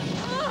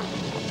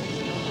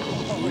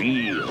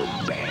 Real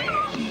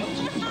bad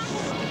news.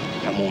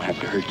 I won't have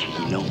to hurt you,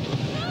 you know,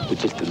 but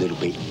just a little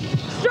bit.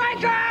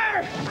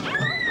 Striker!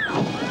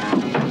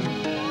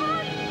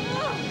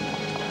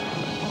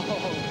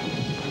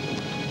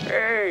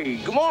 Hey,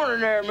 good morning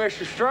there,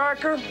 Mr.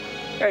 Stryker.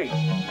 Hey,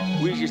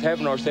 we was just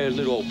having ourselves a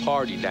little old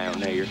party down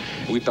there.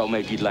 We thought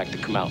maybe you'd like to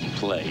come out and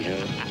play,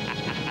 huh?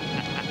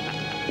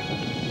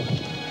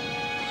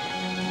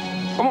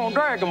 Come on,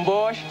 drag 'em,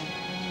 boys.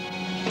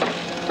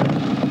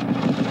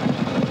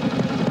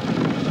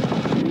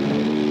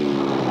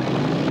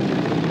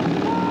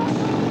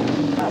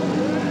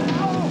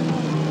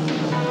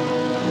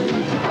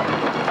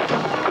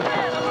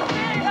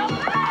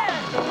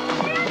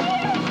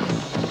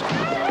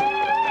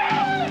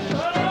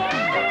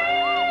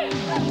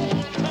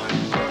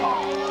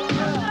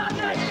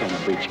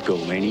 Go,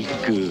 man, he's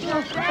good. I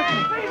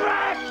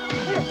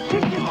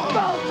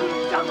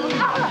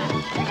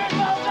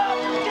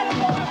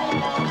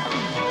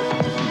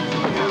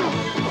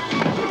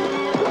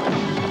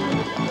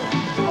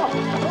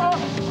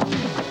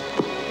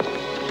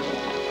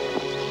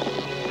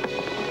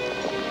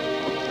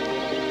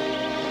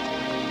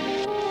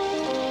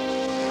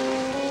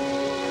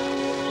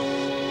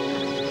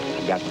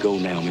got to go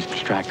now, Mr.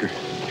 Stryker.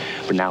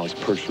 But now it's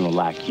personal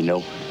like, you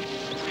know,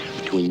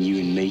 between you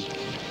and me.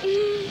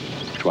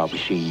 So I'll be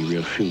seeing you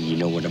real soon, you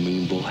know what I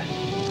mean, boy?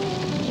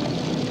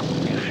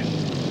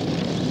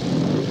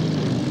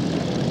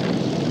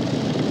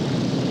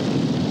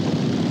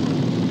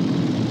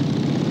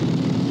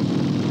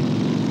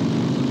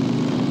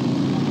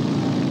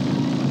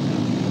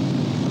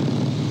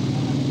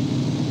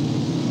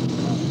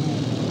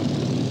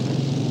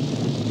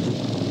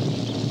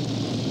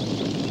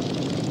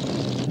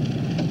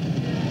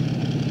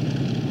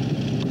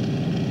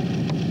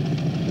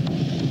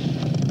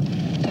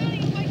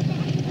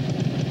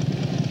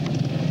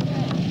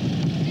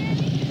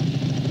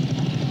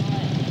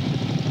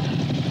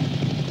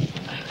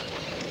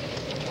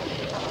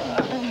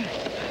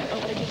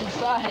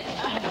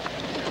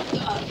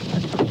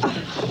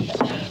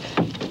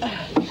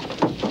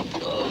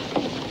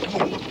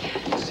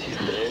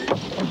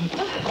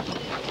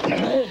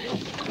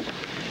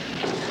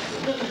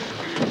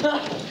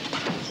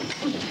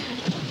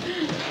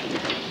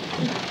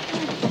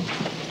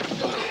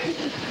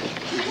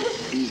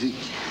 Easy.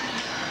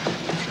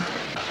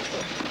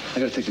 I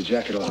gotta take the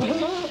jacket off.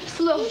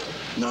 Slow.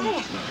 No.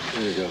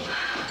 There you go.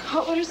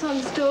 Hot water's on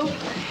the stove.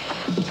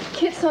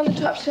 Kit's on the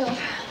top shelf.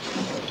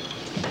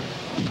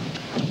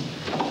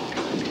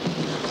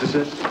 Is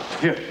this it?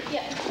 Here.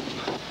 Yeah.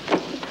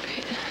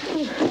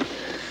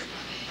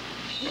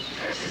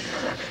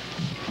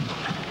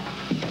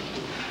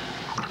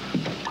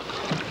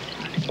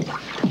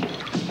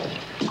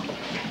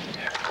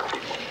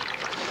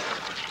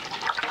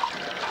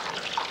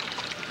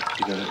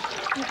 You got it?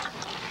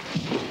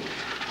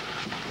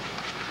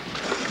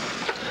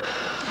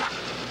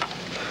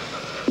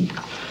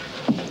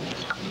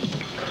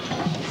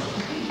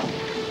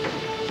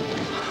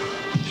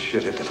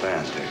 Shit hit the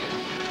fan, Dick.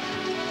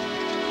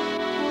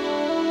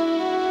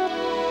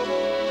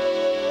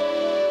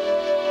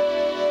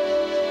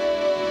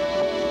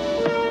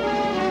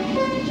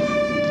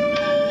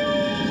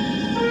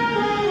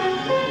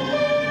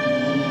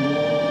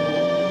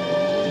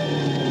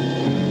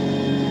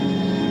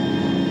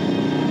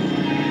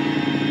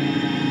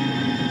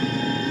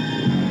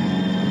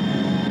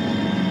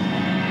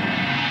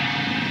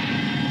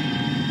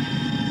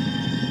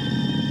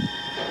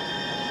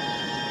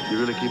 You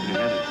really keeping your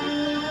head in, Dick?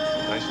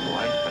 Nice and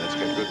light, and it's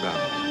got good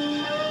balance.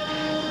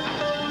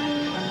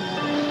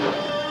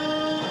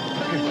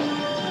 Good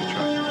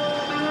try.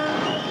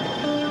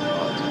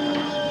 Oh,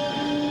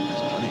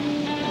 it's honey.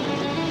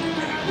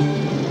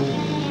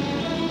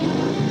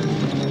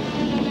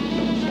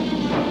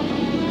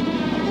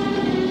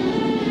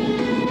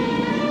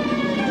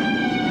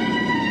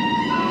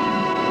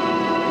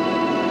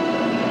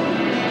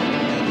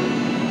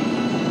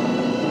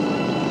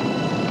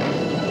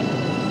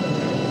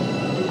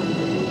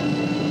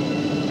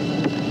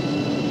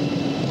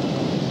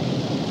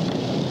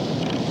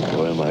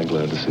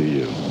 glad to see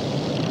you.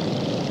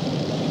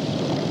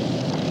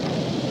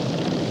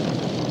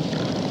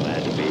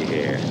 Glad to be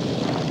here.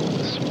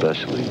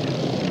 Especially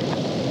you.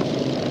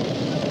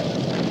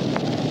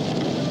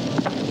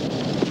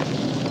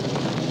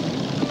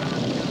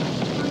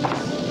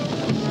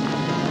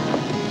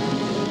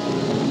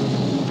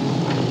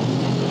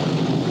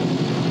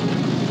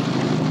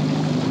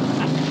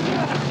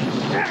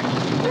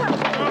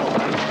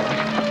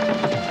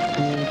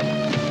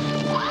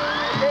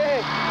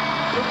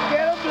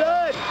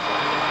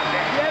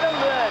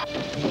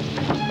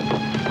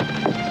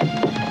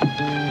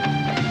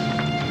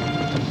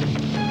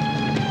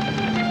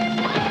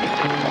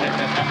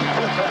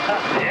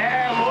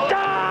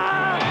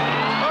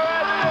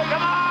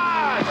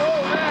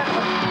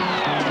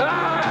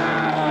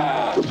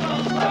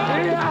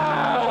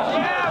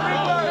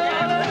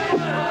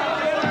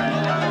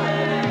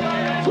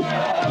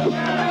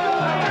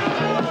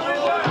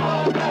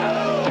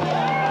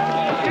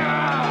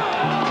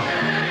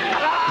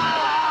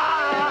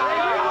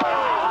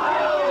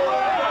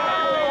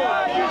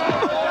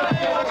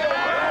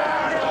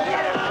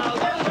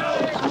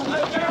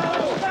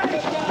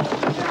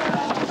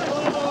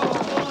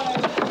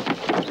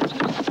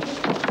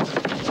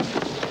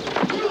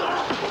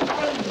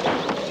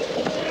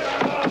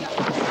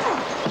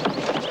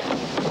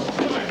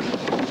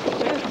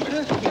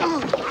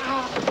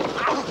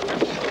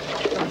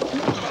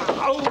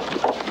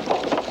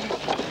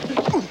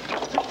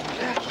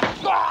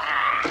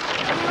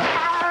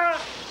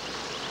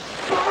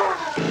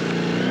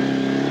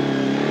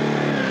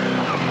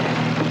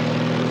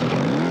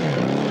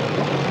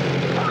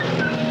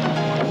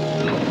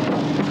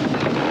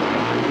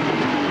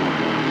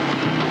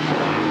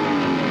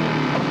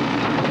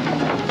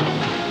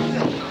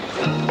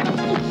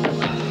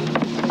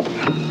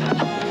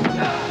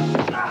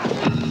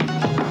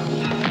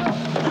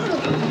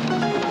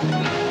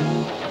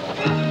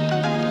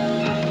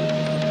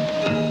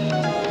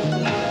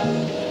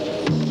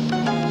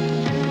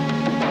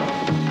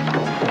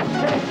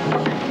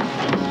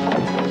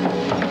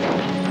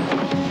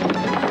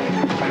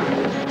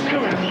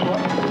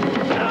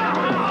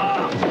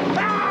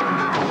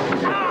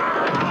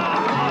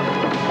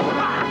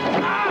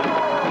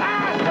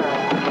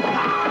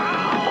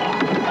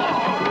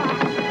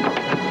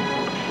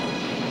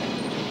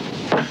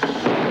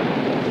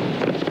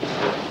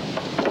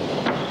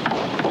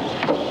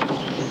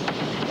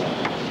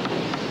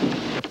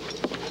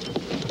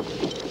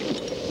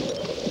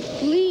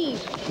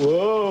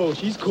 Whoa,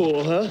 she's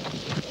cool, huh?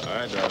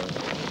 I know.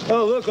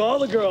 Oh, look, all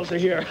the girls are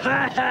here.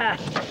 Ha ha!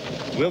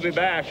 We'll be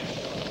back.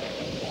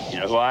 You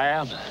know who I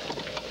am?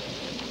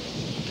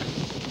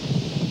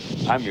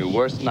 I'm your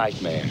worst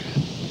nightmare.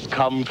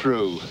 Come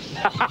true.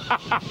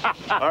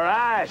 All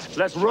right,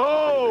 let's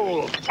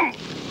roll.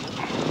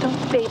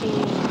 Don't baby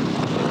me.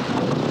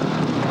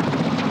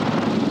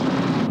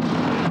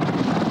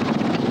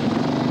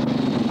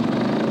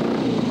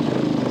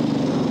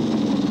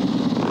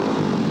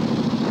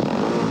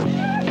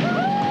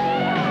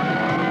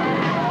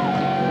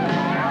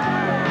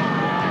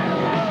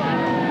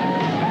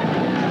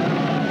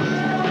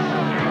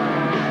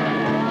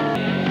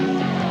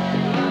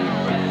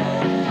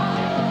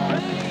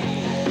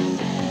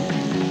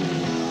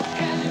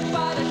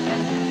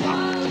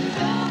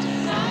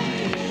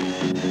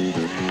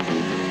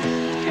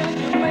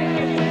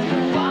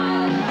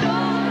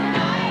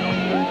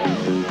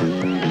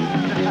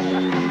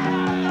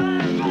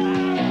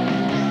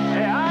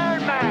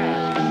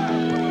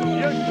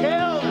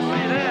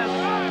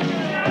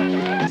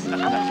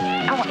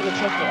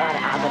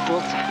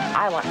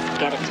 I want to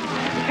forget it.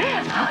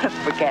 I want to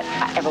forget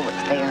I ever was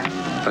there.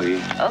 Oh,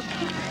 yeah?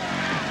 Okay.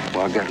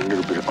 Well, I got a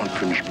little bit of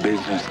unfinished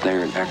business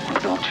there at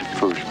Aqueduct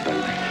first, baby.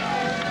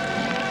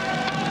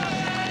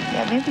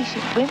 Yeah,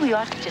 maybe we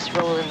ought to just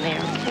roll in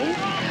there, okay?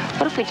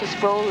 What if we just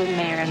roll in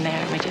there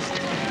and we just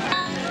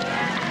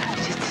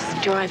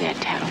destroy that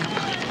town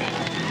completely?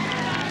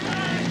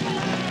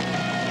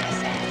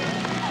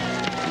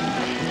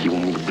 You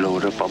want me to blow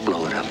it up? I'll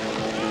blow it up.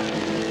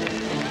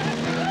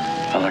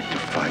 I like to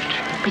fight.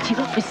 But you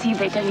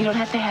don't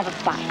have to have a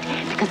fight,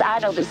 because I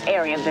know this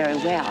area very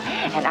well,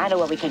 and I know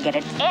where we can get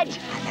an edge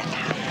on that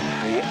town.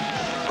 Oh, yeah?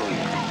 Oh,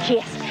 yeah.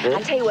 Yes, Really?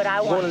 I'll tell you what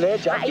I want. You want an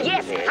edge?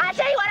 Yes, I'll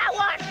tell you what I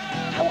want.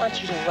 I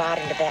want you to ride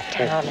into that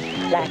town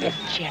like a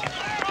general.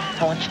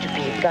 I want you to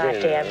be a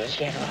goddamn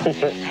general.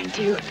 I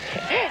do.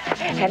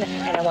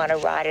 And I want to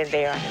ride in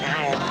there on an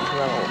iron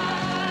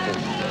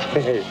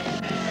throne.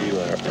 You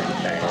are a pretty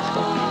nice.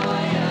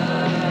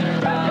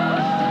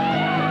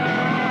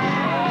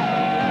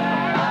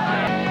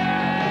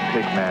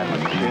 Big man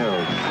was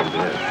killed for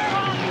this.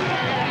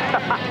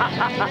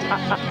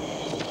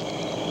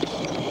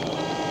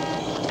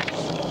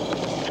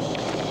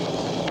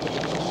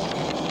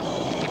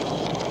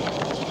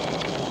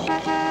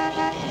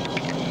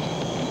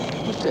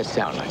 What's that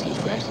sound like, you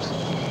Francis?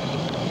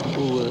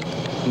 Who,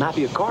 might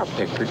be a car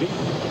picker, dude.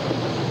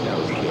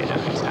 No kid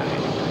outside.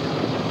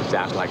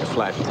 Sounds like a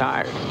flat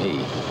tire to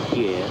me.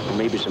 Yeah,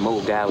 maybe some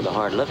old guy with a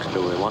hard luck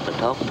story wanting to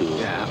talk to us.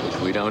 Yeah,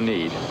 which we don't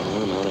need.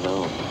 No, not at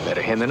all.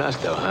 Better him than us,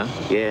 though, huh?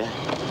 Yeah.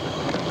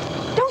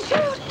 Don't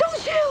shoot!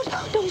 Don't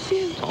shoot! Don't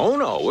shoot! Oh,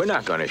 no, we're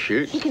not gonna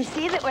shoot. You can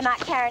see that we're not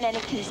carrying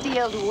any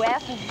concealed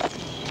weapons.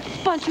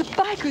 Bunch of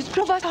bikers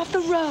drove us off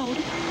the road.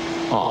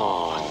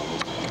 Oh,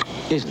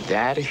 isn't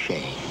that a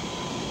shame?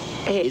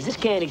 Hey, is this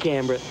candy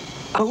camera?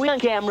 Are we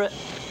on camera?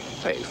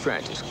 Hey,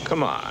 Francis,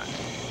 come on.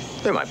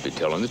 They might be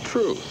telling the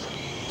truth.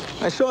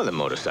 I saw the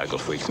motorcycle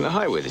freaks on the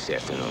highway this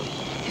afternoon.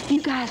 If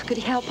you guys could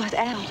help us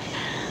out,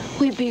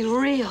 we'd be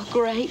real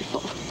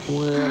grateful.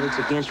 Well, it's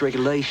against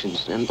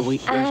regulations, and there's no way.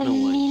 I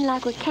mean,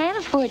 like, we can't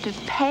afford to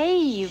pay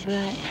you,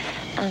 but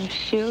I'm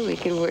sure we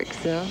could work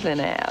something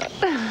out.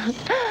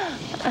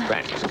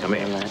 Francis, come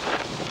here.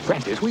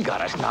 Francis, we got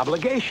us an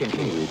obligation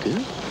here. We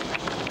do?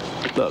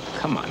 Look,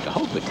 come on, the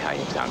whole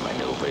battalion's on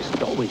maneuvers.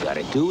 All we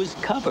gotta do is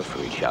cover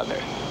for each other.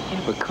 Yeah,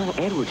 but Colonel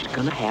Edwards is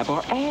gonna have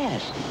our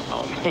ass.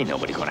 Oh, ain't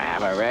nobody gonna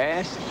have our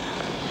ass.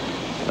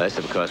 Unless,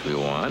 of course, we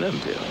want him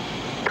to.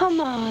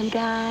 Come on,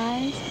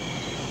 guys.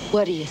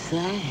 What do you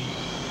say?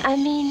 I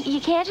mean, you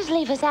can't just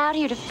leave us out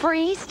here to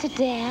freeze to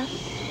death.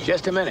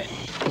 Just a minute.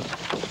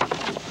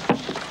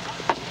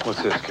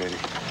 What's this, Katie?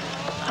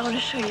 I want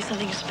to show you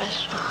something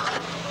special.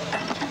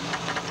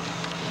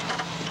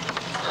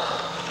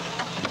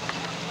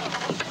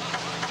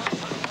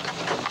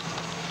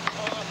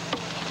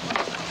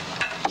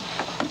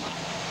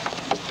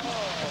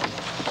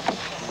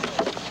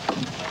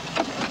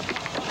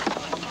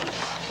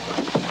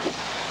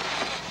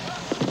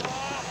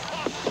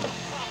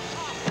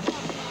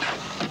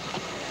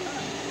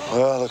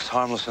 Well, it looks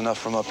harmless enough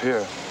from up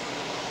here.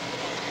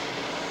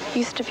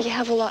 Used to be a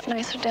hell of a lot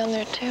nicer down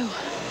there, too.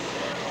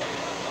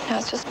 Now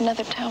it's just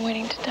another town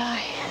waiting to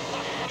die.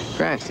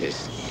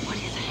 Francis, what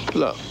do you think?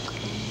 Look.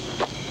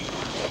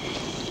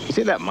 You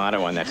see that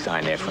motto on that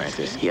sign there,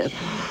 Francis? Yep.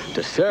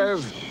 To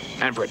serve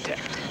and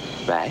protect.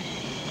 Right.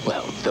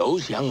 Well,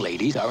 those young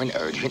ladies are in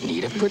urgent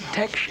need of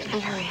protection.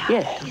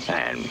 Yeah.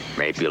 And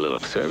maybe a little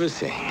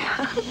servicing.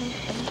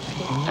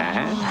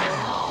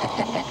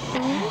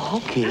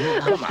 Okay.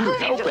 Come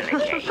on, open the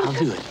gate. I'll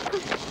do it.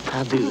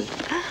 I'll do it.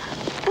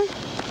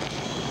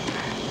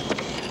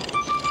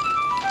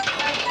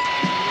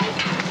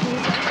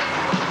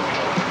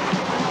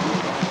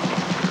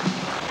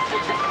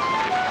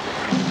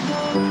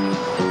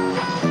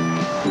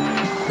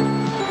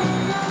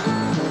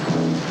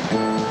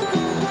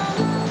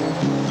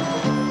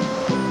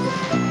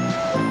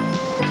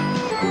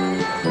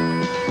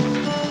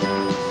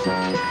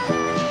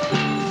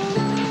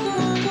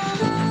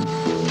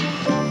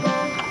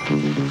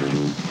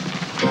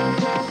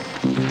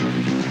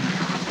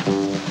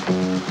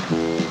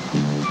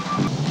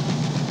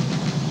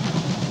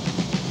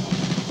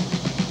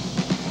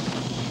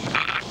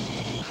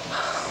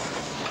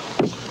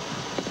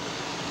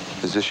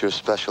 Is this your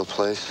special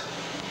place?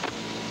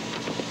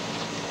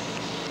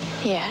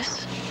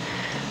 Yes.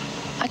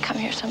 I come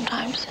here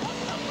sometimes.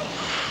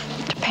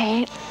 To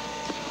paint.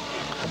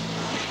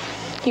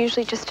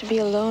 Usually just to be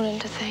alone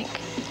and to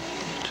think.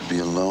 To be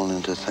alone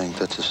and to think,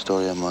 that's the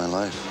story of my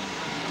life.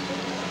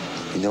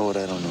 You know what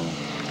I don't know?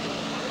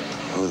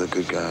 Who are the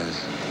good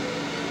guys?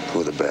 Who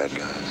are the bad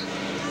guys?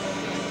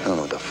 I don't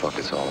know what the fuck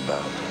it's all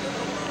about.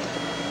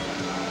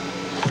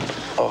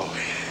 Oh,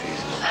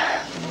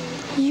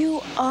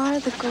 You are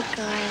the good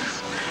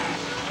guys.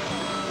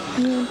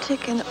 You and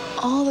Tick and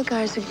all the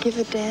guys who give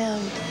a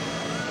damn.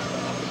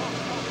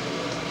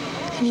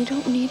 And you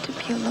don't need to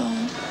be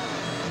alone.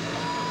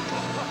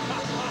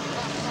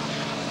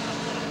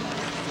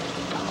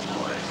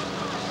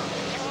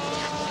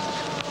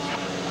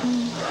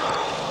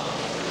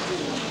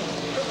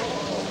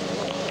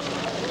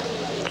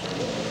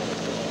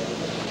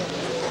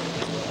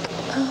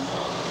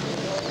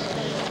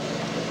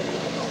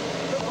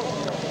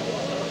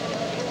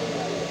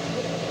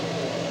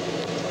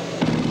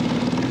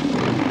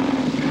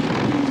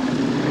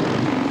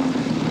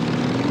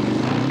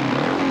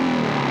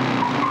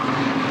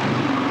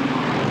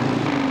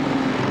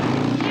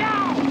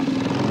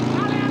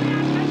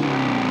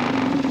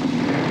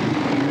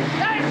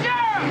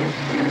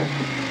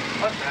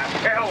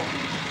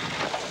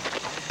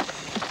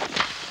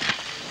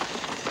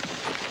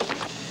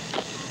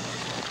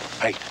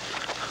 Hey,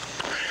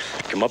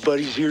 can my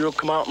buddy Zero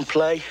come out and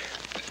play?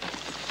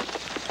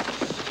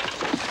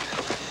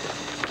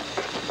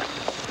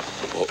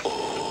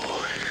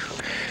 Uh-oh.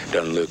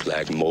 Doesn't look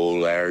like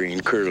Mole, Larry,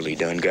 and Curly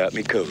done got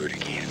me covered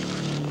again.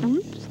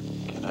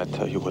 Can I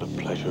tell you what a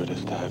pleasure it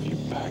is to have you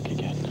back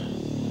again?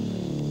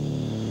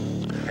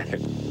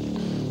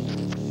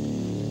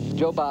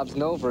 Joe Bob's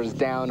known for his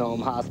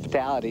down-home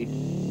hospitality.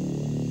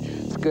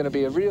 It's gonna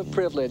be a real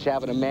privilege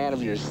having a man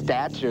of your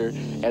stature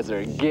as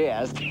our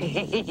guest.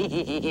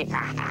 Hey,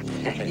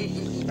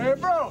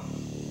 bro.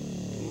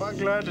 Am I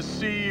glad to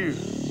see you?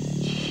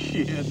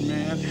 Shit,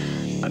 man.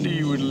 I knew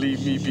you wouldn't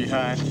leave me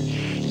behind.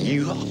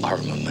 You are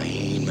my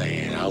main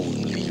man. I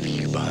wouldn't leave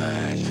you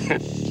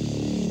behind.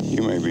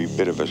 You may be a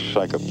bit of a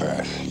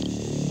psychopath,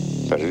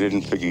 But I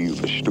didn't figure you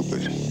for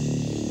stupid.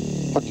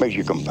 What made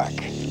you come back?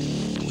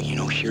 Well, you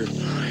know, Sheriff,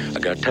 I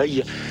gotta tell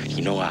you,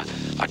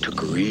 I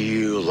took a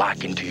real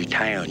liking to your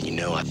town,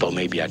 I thought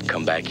maybe I'd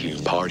come back here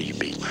and party a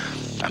bit.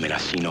 I mean, I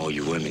seen all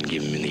your women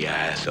giving me the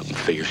eye, something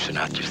fierce, and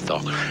I just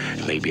thought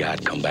maybe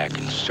I'd come back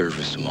and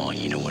service them all,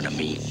 you know what I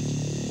mean?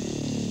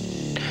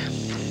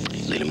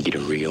 Let them get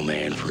a real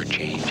man for a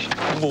change.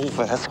 Move,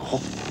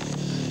 asshole.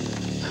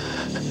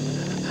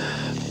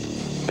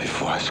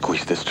 Before I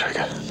squeeze this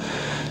trigger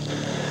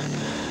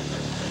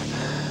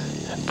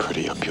and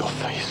pretty up your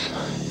face.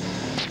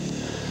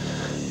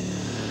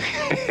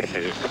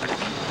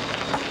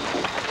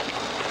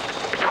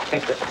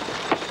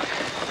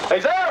 Hey,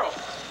 Zerl!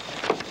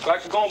 Looks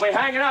like we're gonna be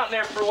hanging out in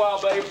there for a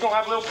while, baby. We're gonna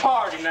have a little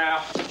party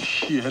now.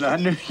 Shit, I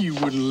knew you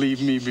wouldn't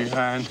leave me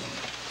behind.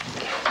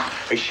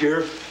 Hey,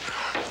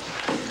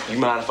 Sheriff, you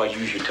mind if I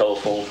use your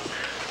telephone?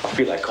 I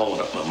feel like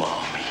calling up my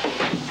mom.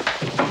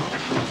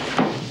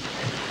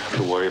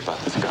 Don't worry about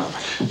this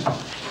garbage.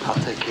 I'll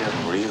take care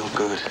of it real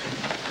good.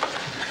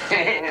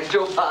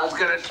 Joe Bob's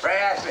gonna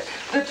trash it.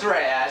 The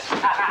trash.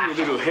 Give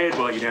me a little head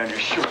while you're down there,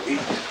 sure.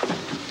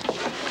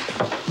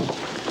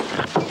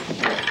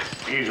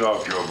 Ease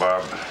off, Joe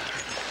Bob.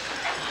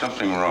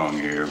 Something wrong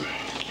here.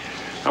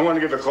 I'm going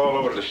to give a call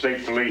over to the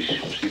state police,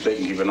 see if they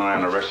can keep an eye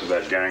on the rest of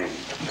that gang.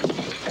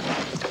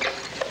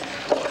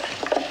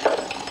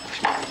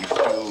 You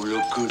feel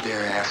real good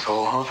there,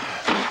 asshole, huh?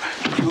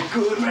 You feel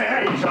good,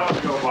 man? Ease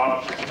off, Joe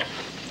Bob.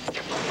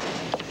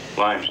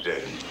 Lime's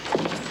dead.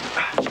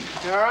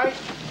 You all right?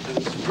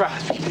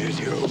 Surprise me there,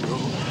 Zero, bro.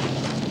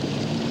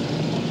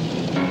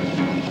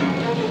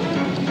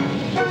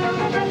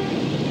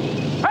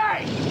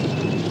 Hey!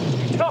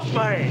 Tough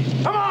man!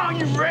 Come on,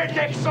 you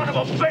redneck son of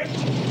a bitch!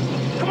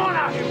 Come on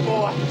out here,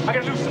 boy. I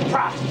gotta do some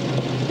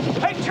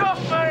processing. Hey,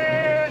 tough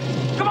man!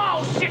 Come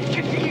on, shit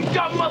kicker, you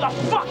dumb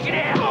motherfucking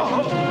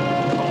asshole!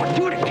 I'm gonna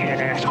do it again,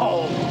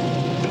 asshole!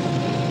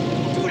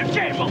 Do it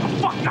again,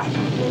 motherfucker!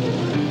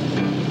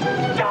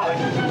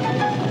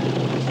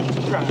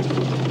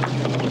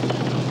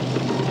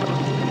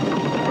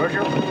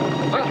 Virgil,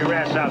 get your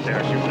ass out there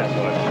and shoot that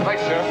boy. Right,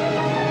 sir.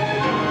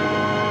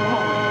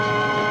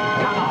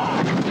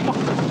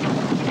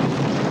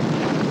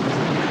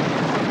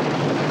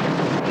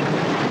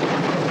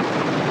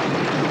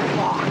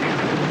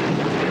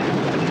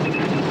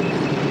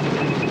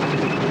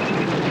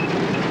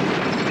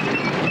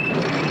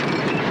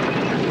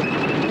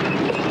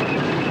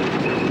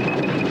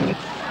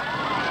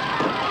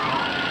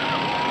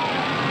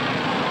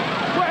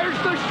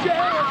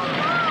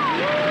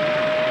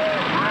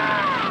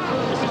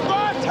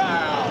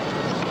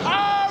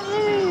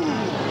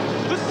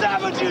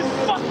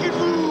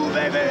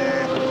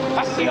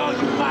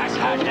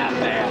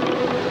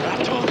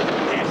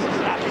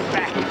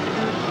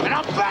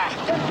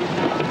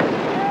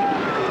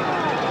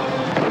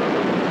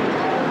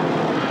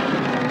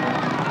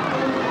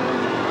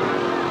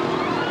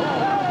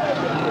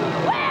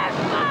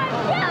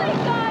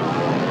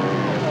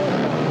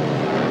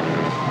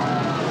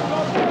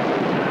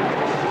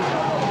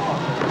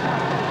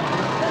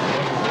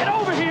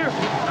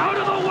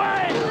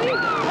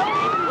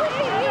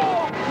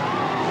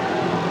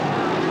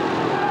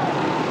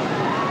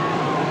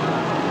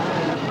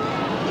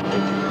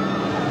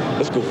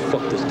 Let's go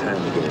fuck this town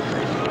together,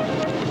 man.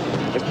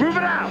 Let's move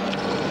it out.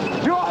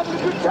 You all having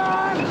a good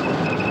time?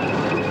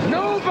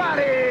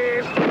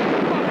 Nobody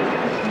fucks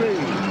with me.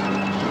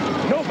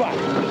 Nobody.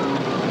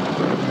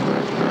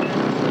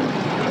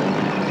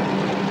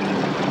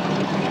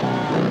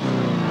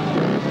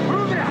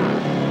 Move it out.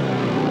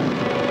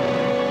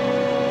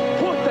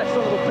 Point that son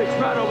of a bitch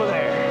right over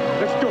there.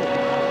 Let's go.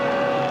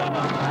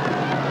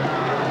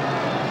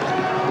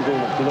 We're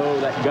gonna blow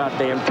that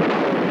goddamn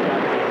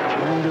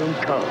kingdom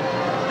come.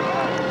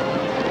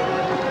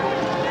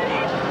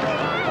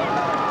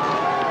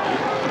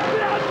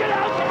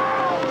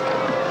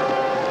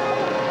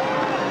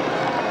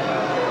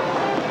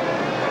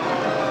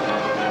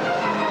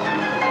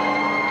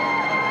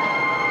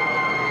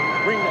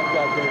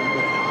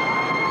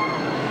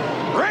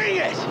 Bring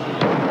it!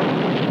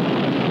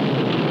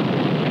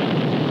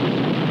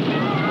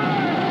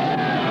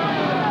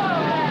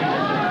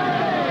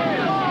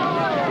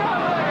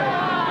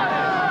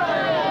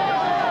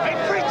 Hey,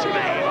 preacher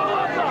man!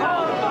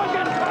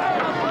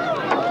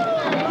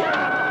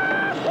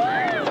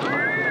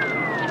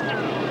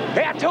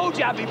 Hey, I told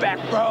you I'd be back,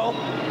 bro.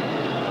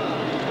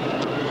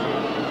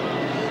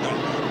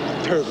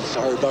 I'm terribly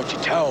sorry about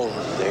your towel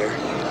over there.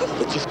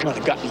 It just kind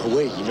of got in the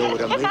way, you know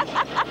what I mean?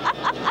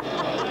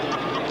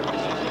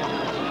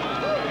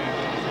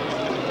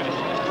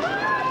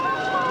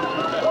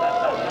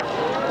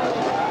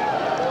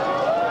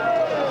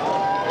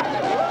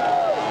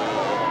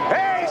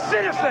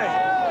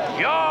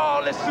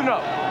 Y'all listen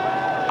up.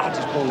 I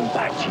just want to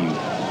invite you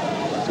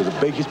to the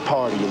biggest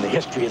party in the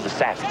history of the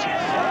Savages.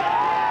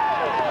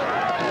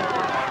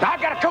 Now, I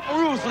got a couple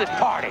rules for this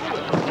party.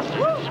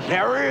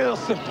 They're real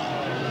simple.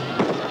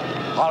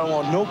 I don't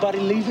want nobody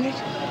leaving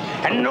it,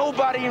 and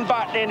nobody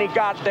inviting any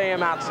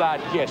goddamn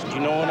outside guests. You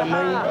know what I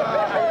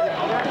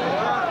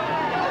mean?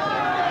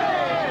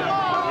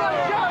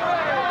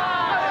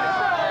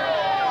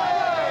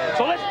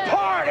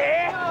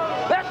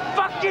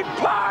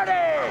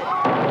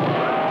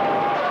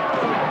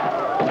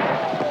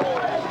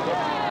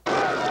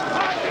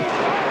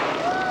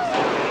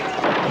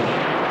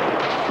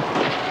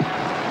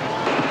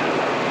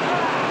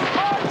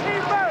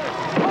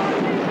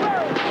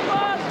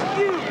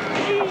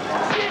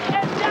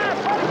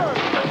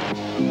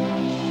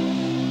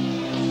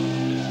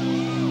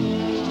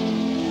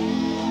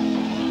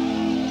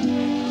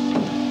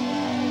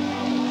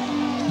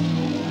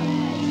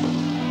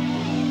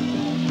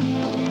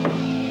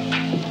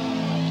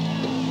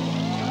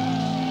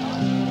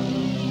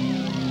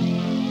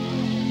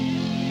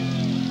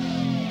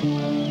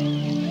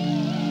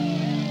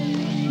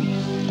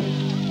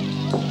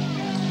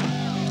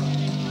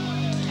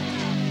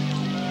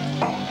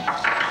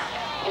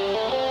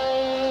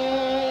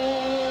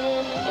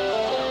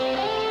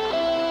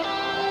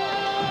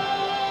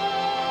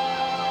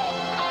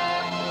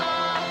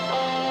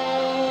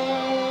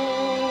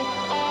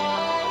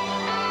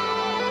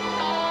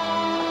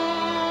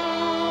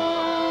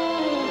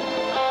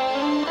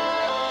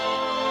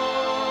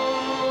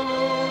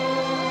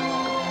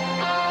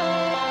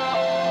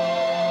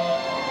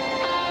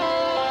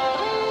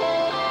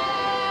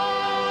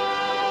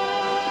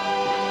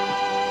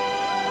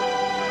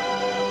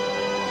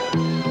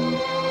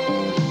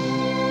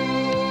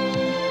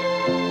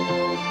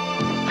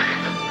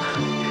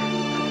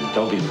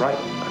 Don't be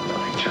frightened, my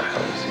darling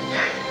child.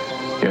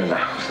 You're in the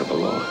house of the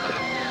Lord.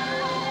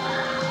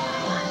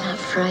 I'm not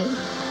frightened.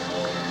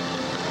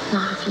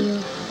 Not of you.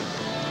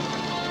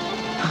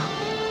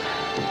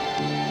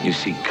 You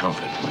seek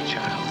comfort, my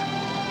child.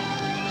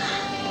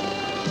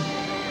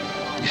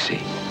 You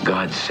see,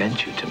 God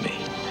sent you to me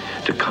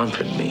to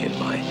comfort me in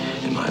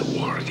my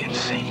war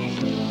against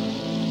Satan.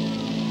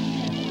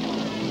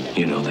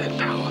 You know that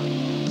power?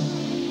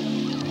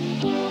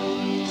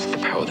 It's the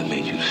power that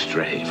made you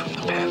stray from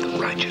the path of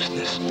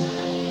righteousness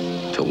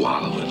to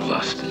wallow in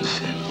lust and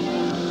sin.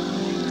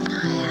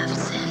 I have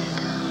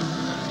sinned.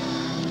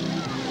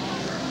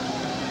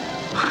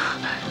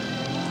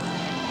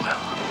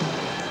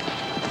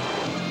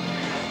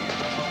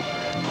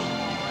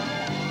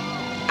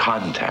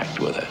 Contact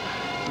with a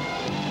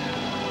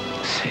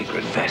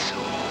sacred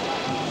vessel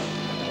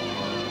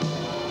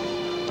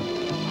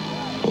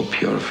will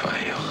purify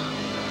you.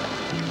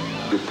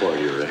 Good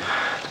party, right?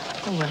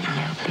 Oh, well,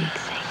 no big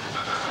thing.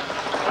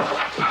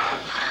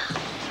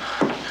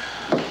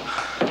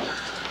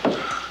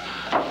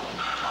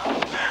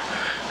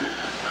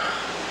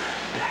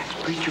 Thanks,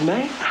 preacher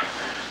man.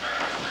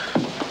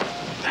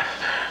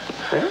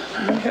 Well,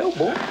 you hell,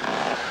 boy.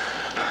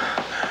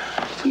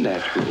 It's a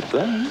natural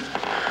thing.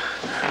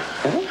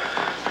 Huh?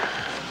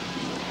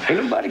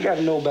 Ain't nobody got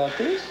to know about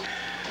this.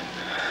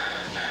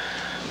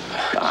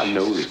 I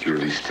know that you're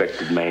a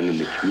respected man in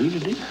the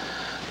community.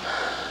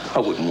 I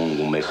wouldn't want to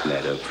go messing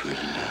that up for you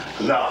now.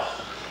 No,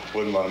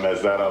 wouldn't want to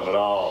mess that up at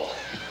all.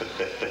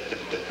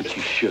 But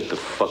you shut the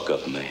fuck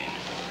up, man.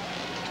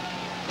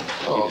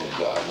 Oh,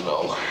 God,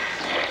 no.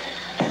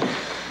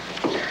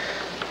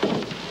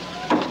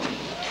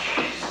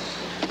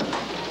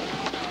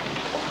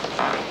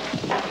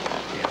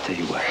 I'll tell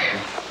you what.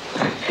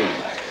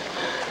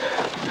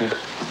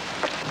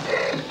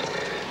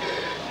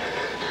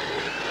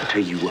 I'll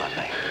tell you what,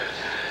 man.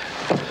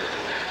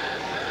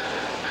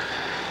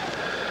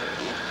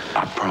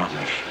 I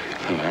promise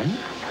you, all right?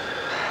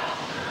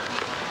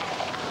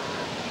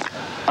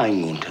 I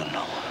ain't gonna tell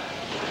no one.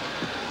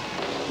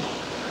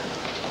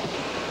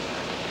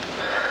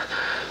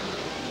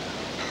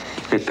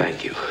 Hey,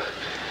 thank you.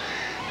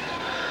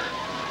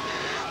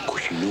 Of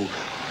course, you know,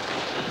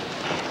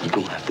 you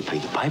don't have to pay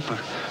the piper.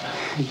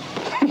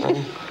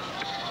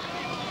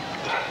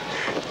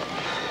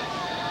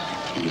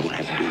 You're gonna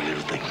have to do a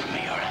little thing for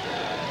me, all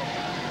right?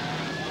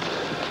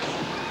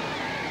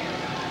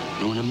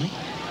 Know what I mean?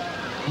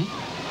 Hmm?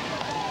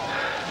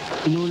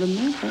 You know what I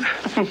mean?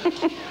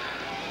 Huh?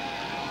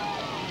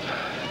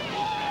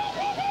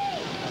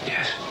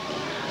 Yes.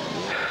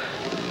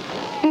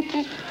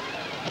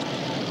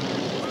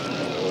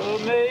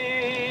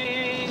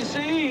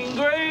 Amazing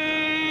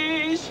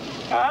grace,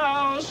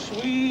 how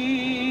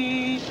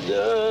sweet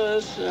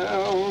the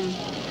sound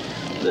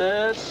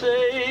that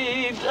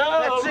saved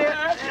a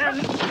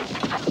man.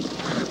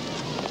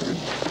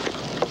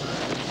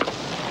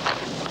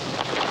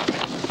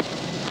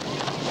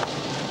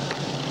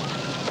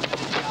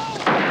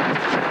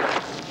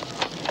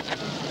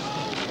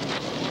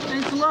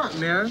 Thanks a lot,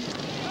 man.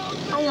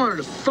 I wanted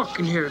a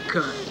fucking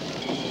haircut.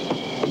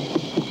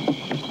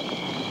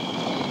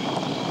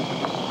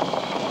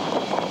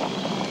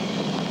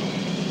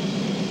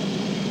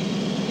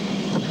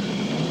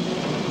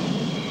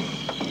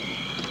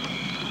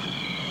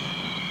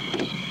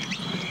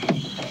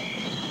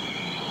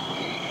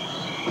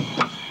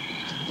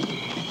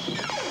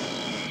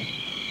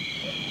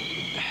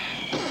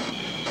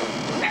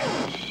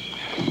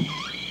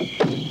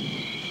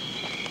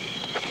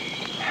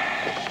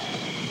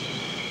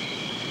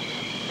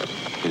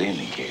 Good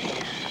evening, Katie.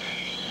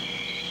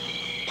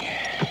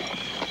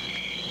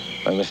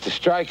 Well, Mr.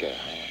 Stryker,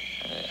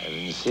 I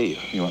didn't see you.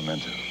 You weren't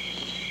meant to.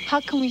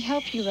 How can we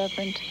help you,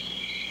 Reverend?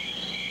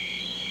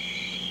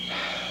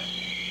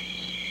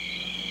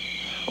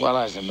 Well,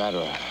 as a matter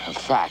of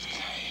fact,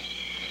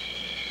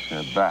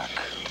 You're back.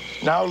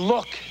 now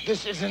look,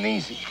 this isn't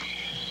easy.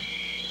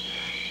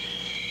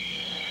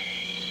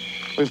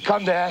 We've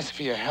come to ask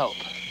for your help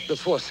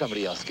before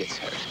somebody else gets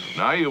hurt.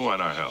 Now you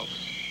want our help.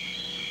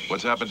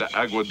 What's happened to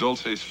Agua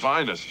Dulce's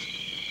finest?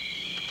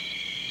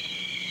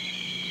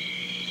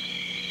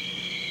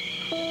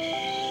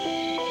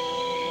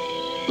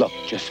 Look,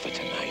 just for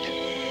tonight.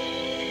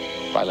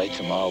 By late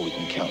tomorrow, we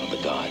can count on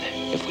the God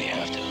if we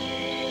have to.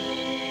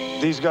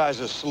 These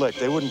guys are slick.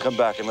 They wouldn't come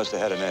back unless they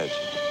had an edge.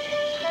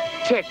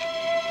 Tick,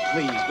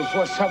 please,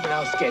 before someone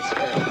else gets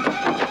hurt.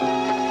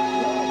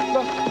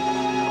 Look.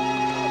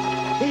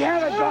 He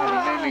had a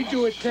gun. He made me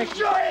do it, Tick.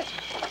 Enjoy it!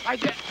 I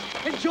did.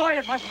 Enjoy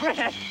it, my friend.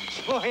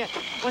 Enjoy it.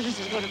 Well, this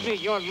is going to be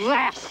your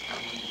last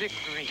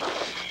victory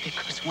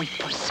because we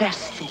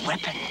possess the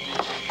weapon.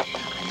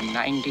 A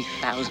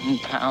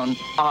 90,000-pound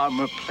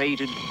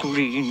armor-plated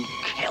green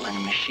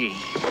killing machine.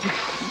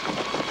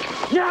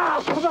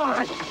 Now, come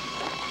on!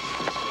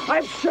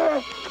 I'm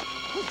sure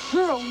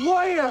a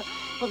warrior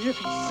of your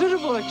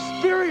considerable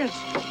experience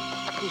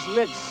who's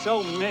led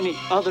so many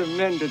other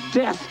men to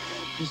death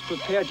He's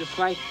prepared to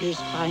fight his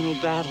final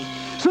battle.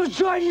 So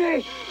join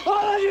me!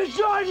 All of you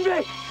join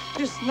me!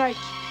 This night,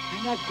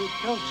 in that good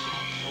counsel.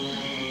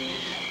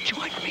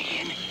 Join me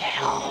in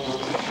hell.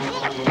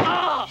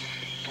 Ah!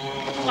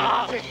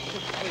 Ah!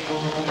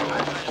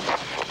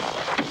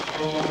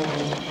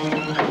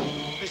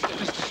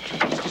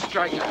 Mr.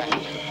 Stryker,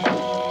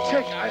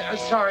 I'm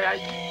sorry,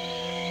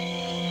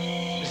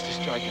 Mr.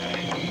 Stryker,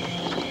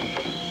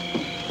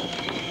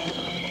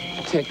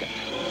 take it.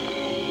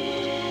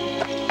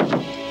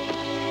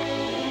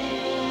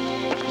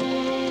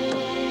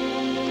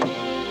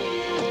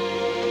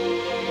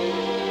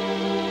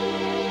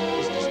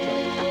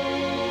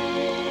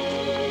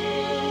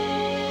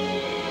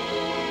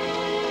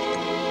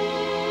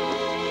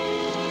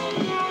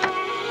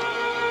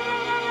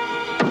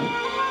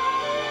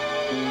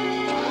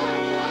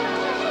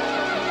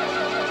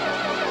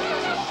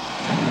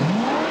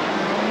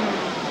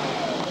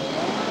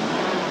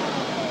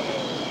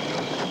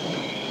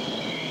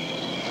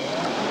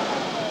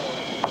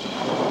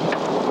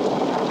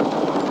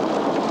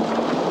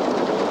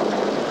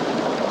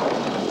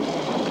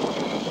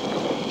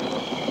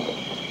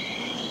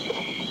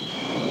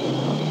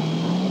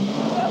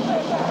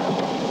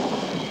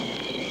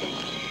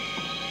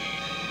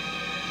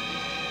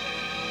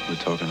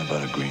 Talking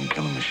about a green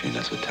killing machine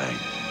that's a tank.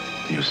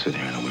 You're sitting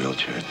here in a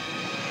wheelchair.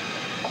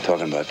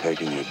 Talking about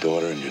taking your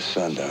daughter and your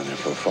son down there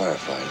for a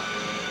firefight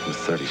with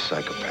 30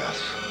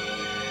 psychopaths.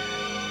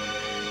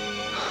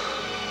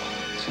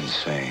 It's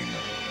insane.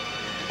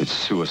 It's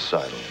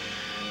suicidal.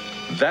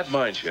 That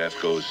mine shaft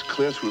goes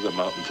clear through the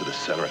mountain to the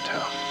center of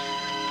town.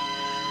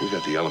 We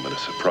got the element of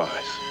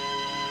surprise.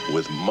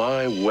 With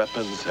my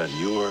weapons and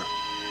your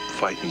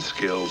fighting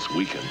skills,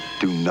 we can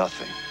do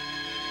nothing.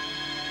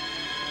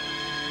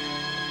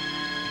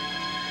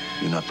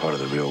 You're not part of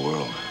the real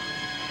world.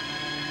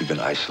 You've been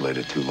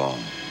isolated too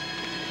long.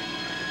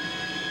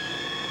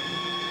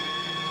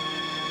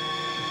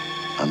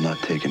 I'm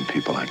not taking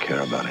people I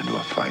care about into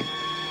a fight.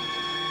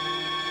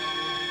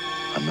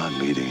 I'm not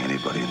leading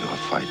anybody into a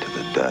fight to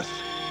the death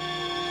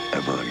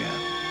ever again.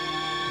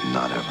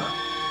 Not ever.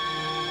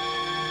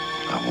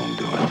 I won't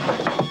do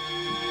it.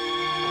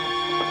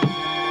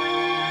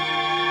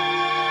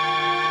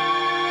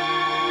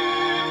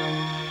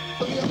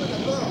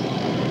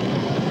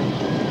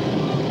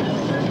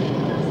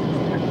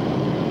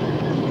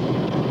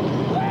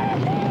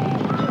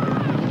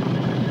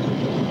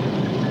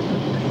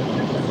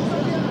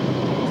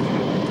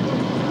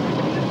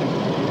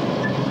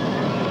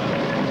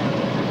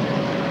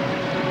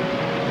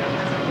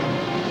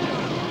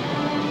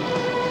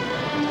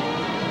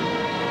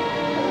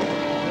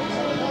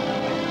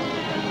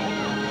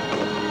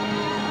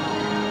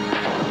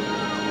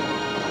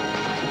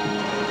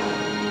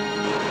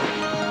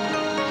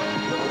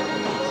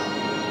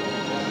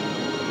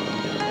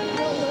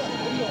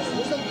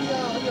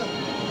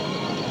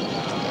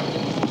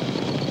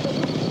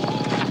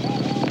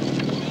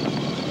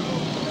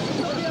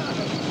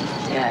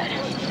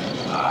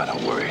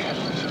 Don't worry.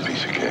 It's a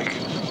piece of cake.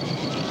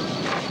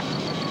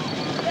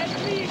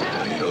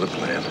 You know the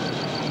plan.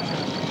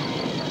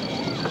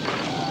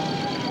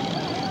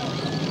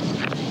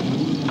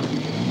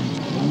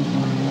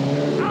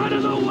 Out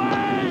of the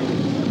way!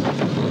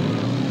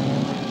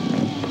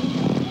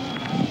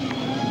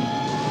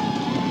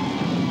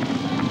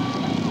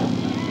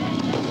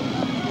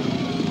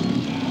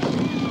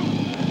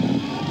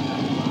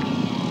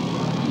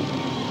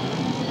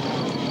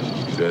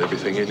 You got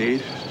everything you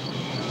need?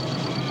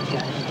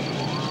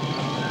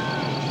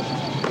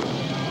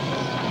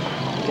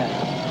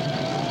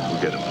 We'll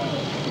get him.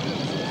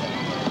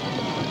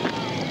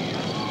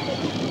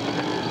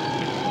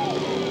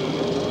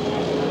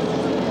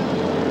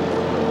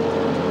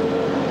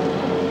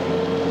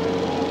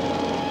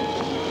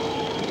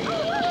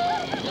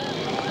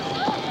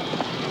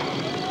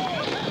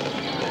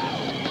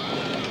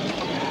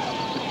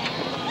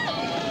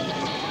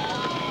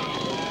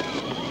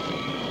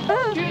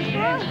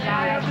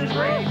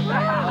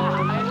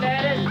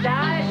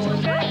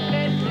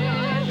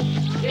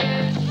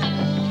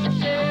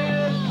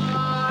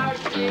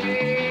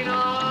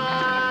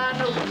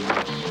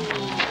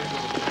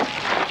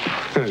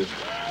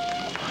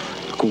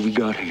 Look what we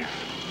got here.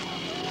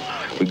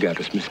 We got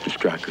us Mr.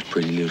 Stryker's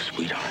pretty little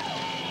sweetheart.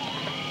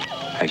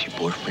 How's your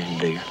boyfriend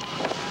there?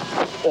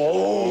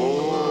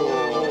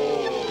 Oh!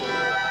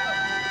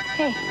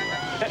 Hey,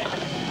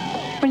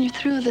 when you're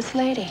through with this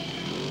lady,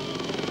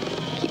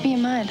 keep me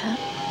in mind, huh?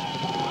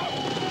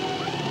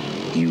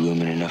 You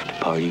woman enough to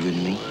party with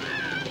me?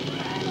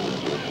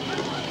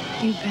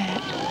 You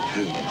bet.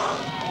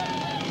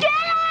 Get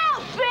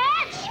out,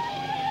 bitch!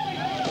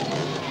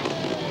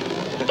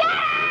 Get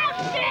out,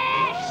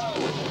 bitch!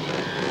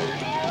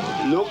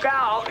 Look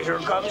out, here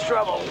comes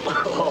trouble.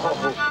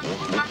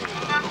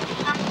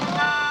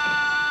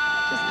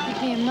 Just keep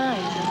me in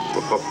mind, huh?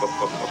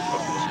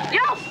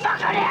 You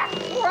fucking ass!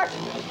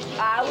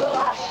 I will,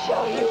 I'll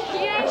show you.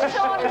 You ain't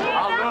showing me I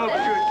love a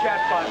good cat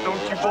fight,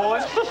 don't you,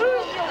 boys?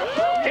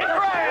 Get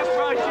your ass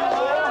right, you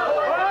boys!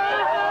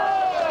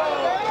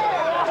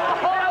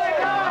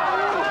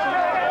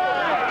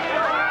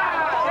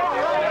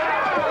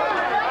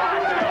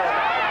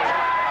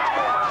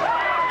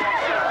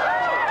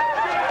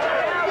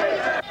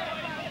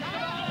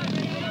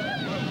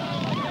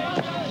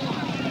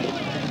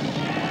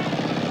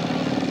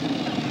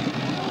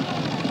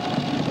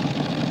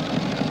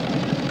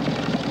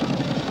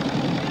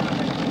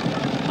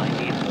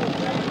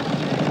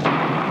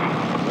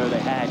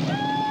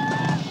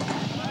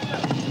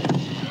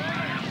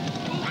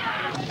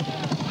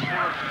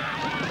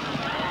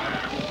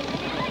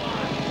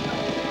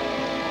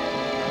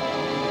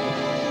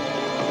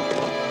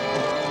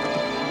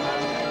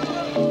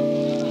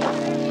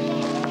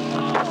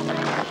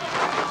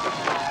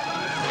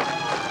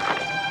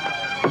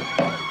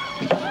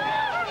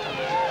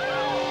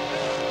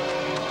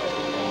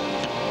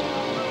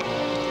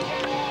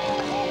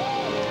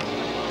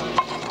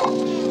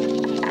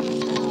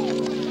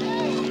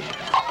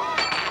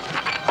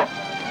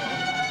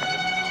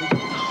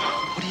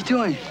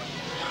 doing?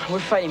 We're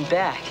fighting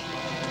back.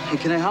 Hey,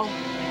 can I help?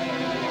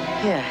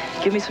 Yeah,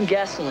 give me some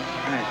gasoline.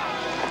 All right.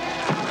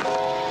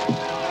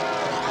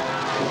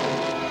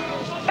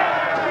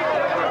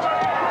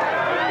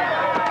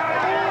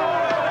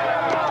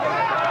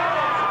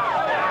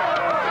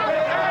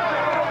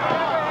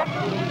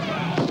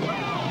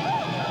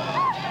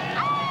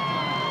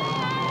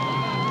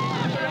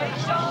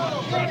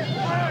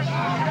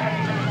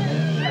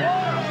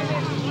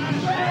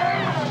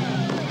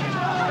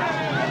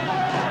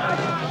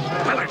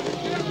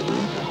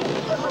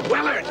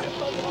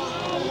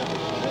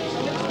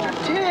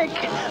 Dick,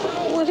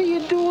 what are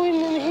you doing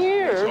in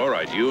here? All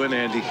right, you and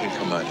Andy can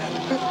come on in.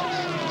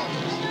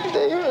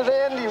 They hurt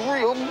Andy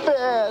real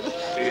bad.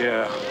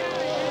 Yeah.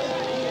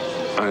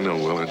 I know,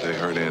 Willard. They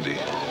hurt Andy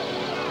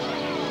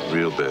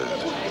real bad.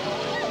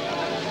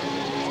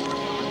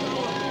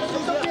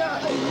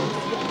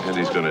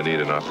 Andy's gonna need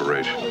an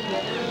operation.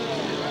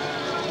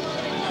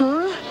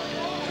 Huh?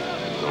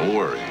 Don't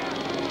worry.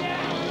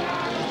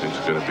 It's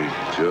gonna be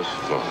just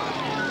fine.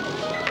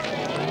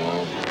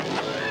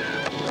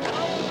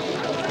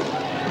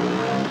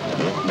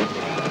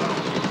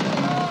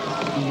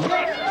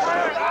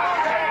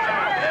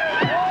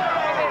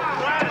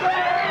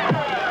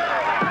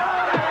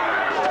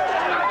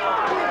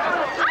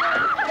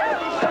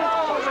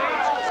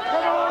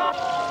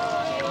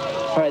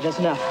 All right, that's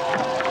enough.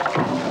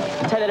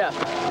 Tie that up.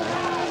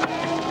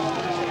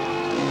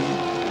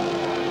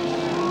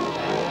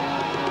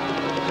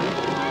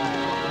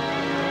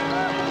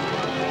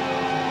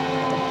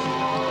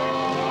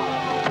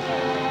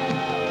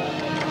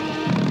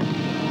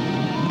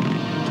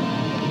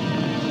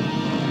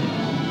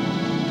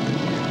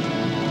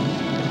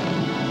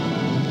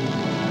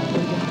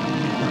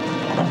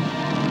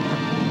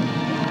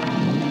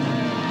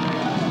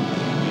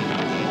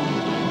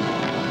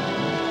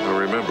 Now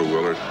remember,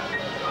 Willard,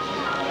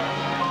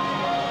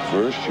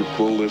 first you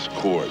pull this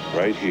cord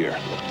right here,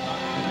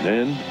 and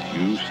then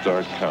you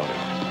start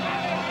counting.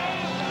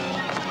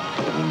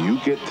 When you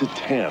get to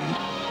 10,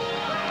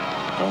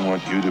 I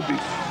want you to be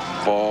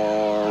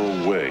far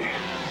away.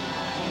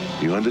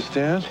 You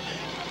understand?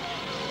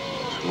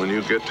 So when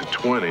you get to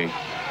 20,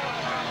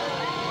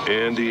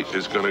 Andy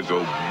is gonna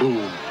go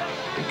boom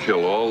and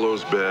kill all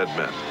those bad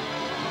men.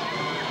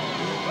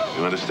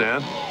 You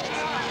understand?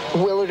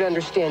 Willard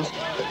understands.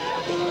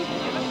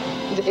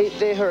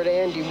 They hurt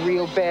Andy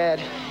real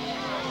bad.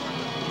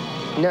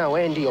 Now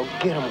Andy will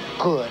get him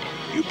good.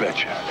 You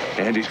betcha.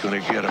 Andy's gonna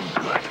get him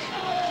good.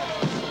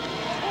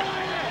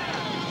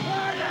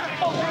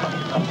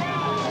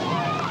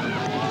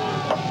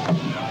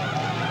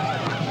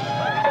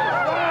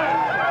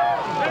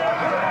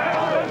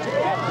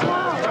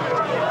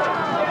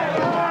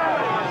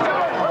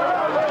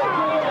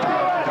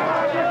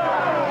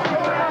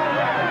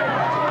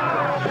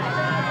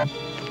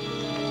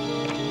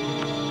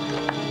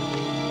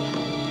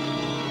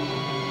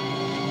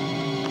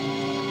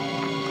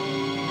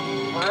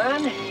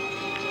 One,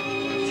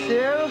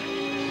 2,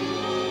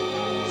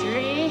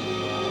 3,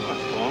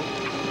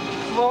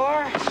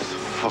 4,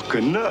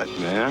 Fucking nut,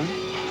 man.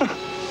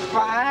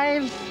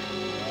 5,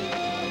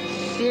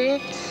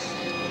 6,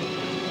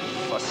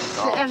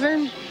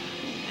 7.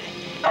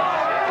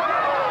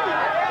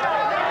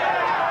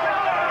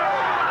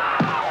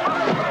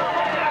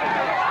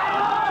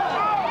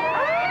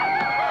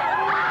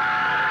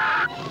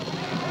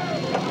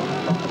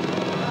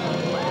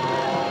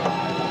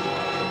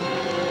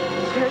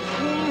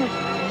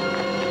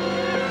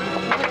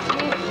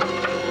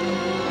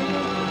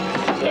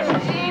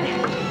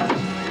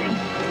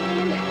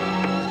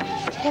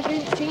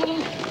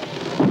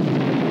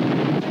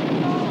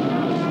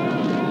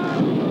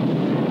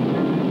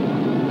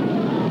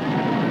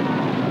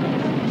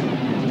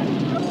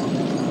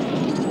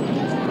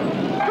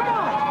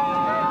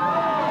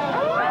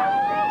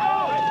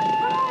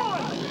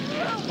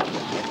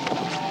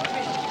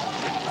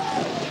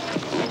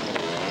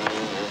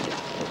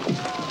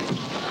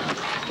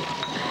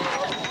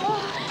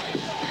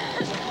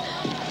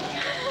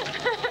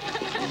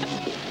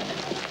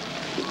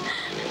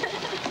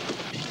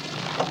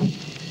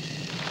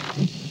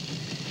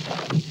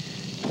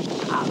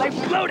 They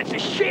floated to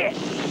shit!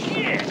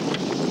 Shit!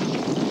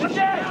 Sit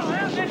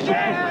down! Sit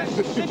down!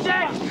 Sit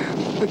down!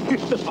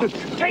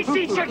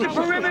 KC, check the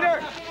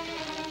perimeter!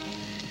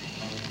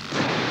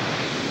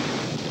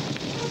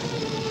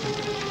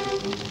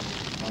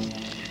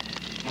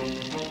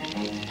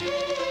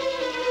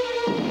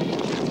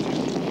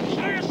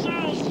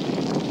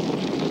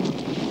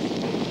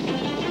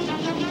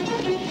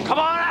 Come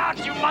on out,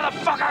 you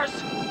motherfuckers!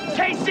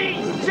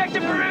 KC, check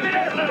the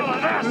perimeter! Little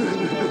of this!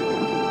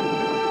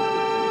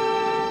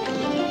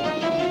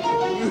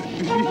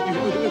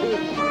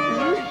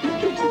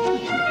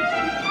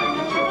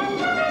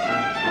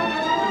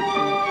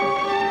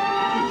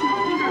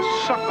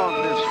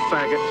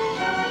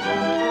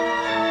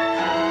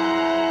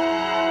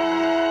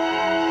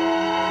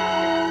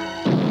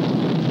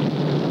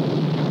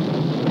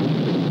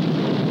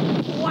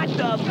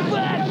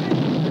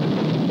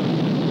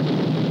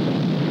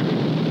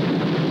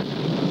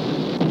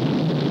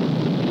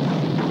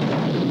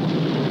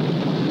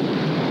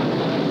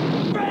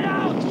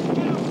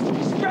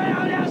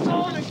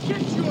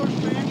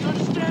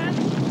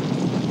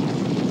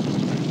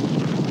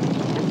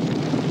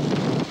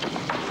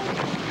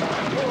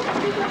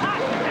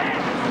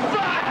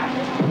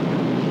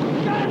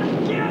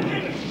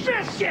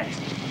 Shit!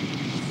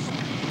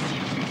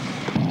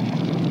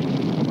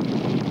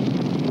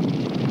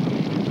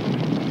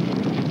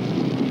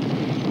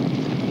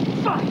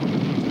 Fuck!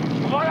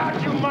 What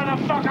out, you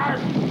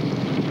motherfuckers?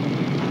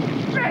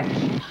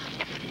 Bitch!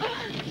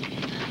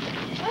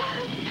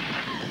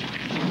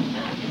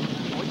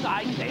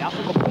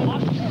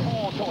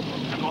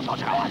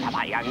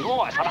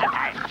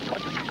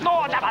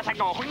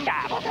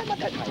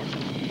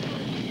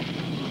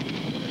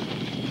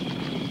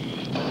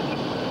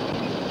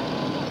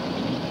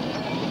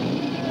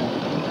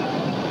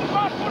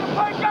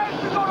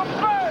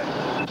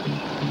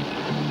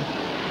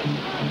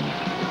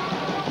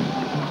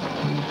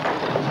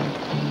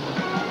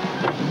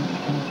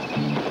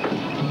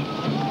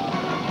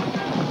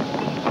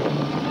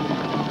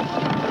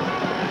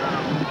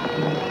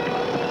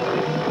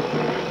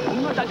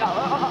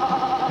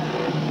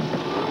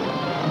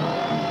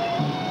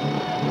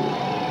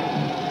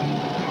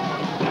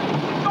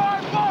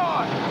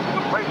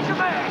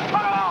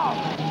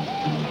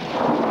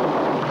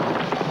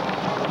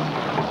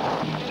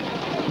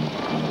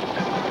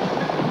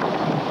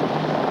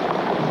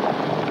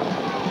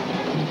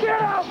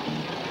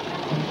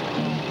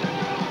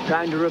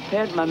 Time to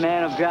repent, my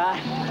man of God.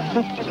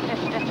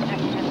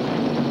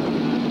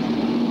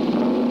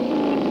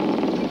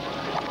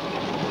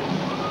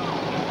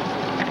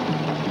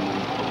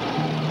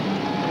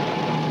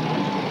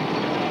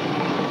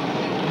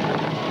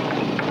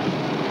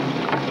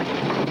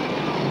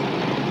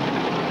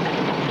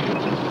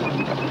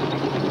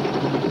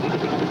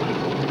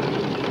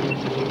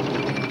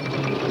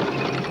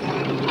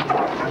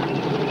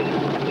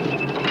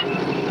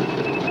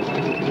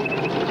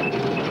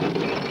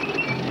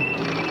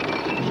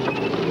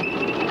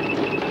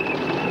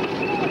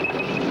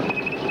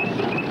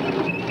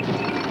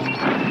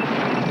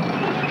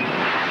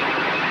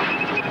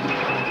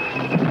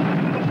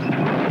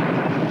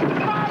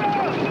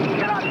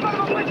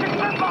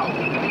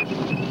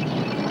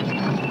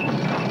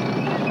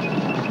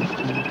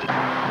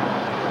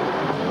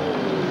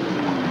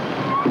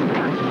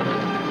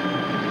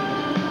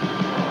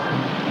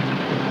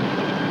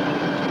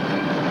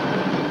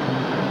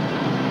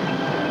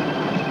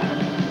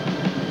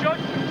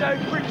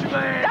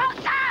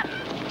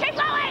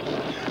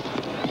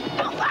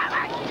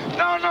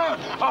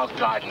 Oh,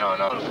 God, no,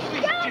 no.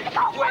 Please,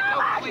 wait,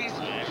 no, please.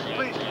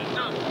 Please,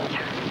 no.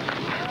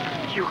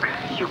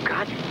 You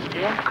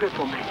goddamn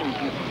cripple,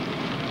 man.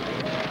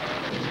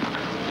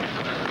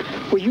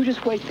 Well, you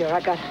just wait there. I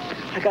got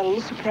a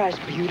little surprise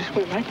for you. Just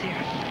wait right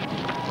there.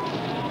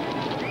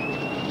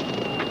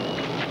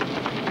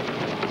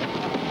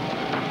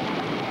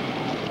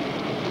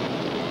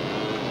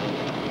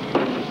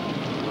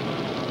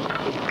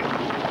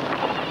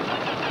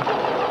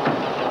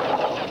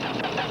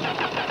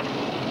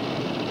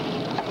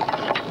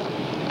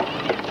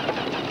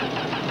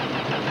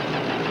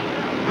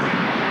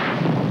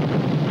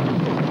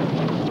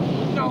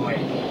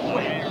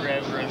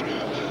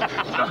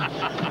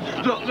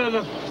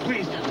 No,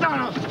 please.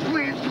 No,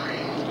 please.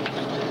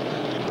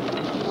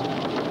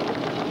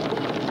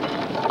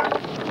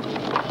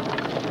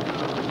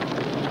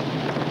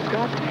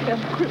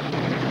 Goddamn cripple.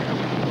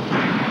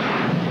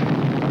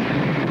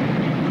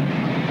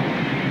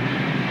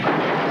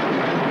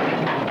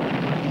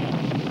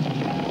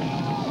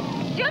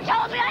 You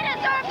told me I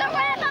deserved the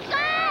wrath of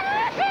God!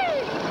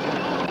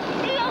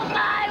 Feel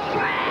my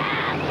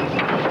wrath!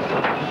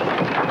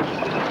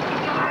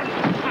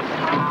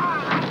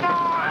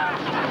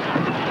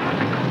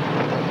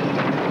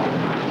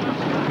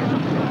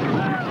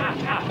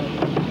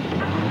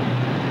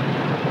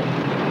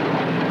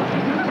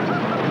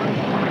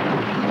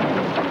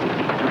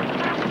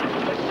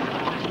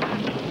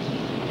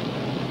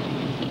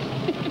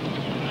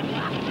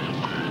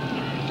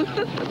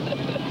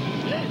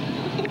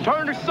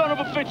 Turn the son of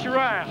a bitch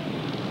around.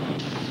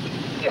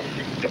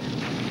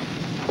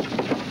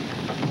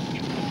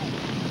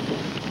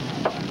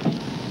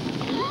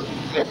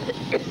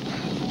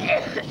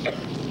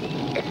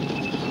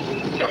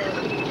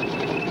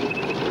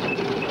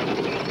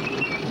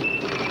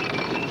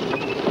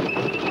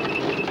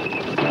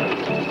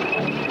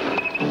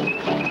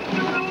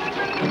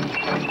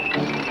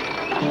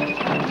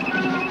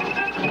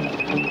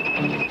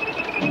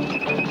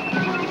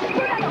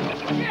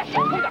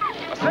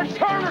 Let's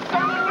turn the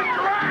son of a bitch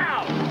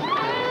around.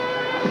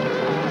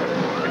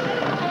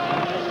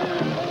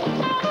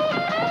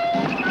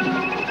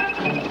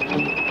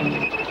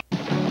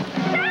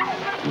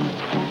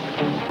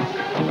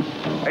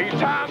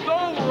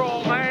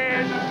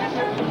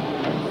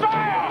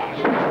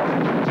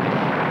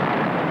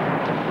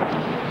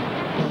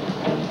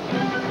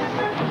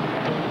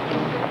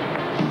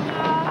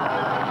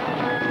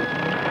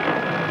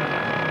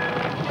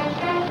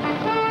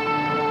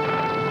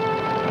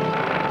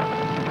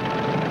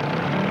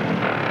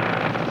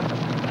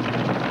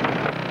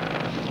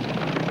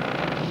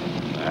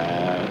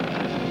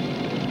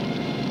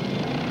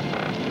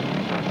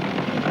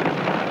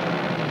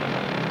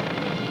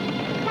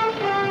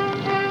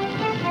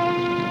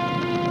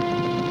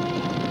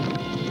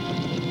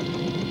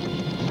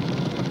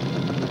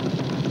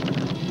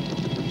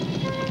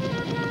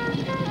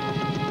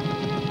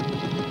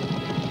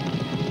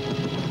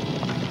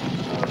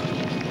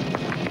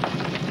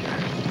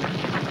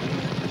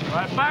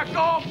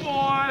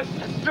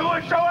 Do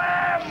it to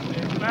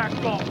him! Back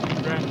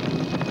off, Grant.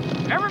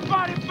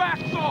 Everybody back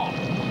off!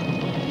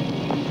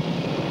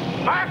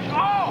 Back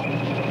off!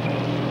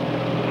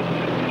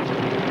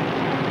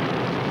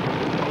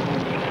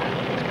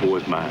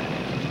 Boy's mine.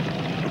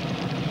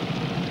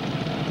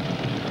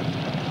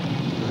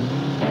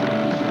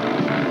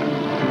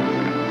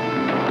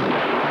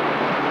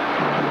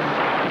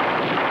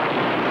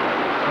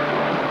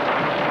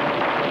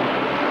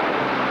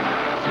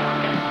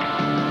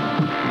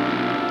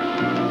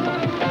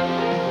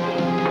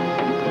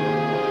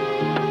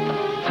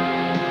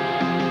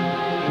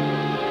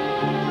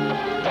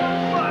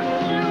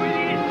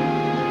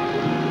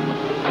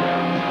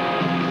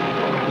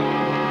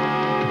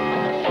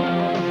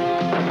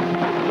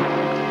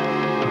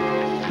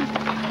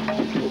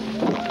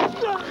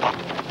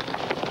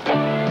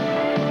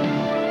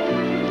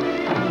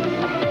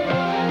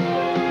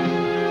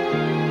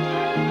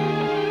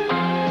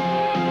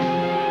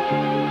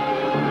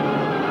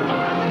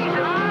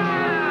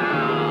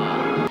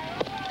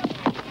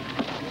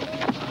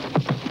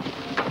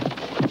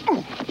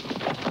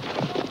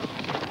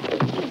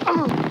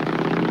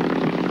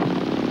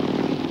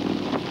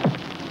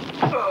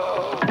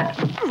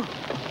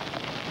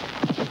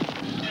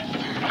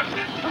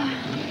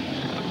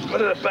 Go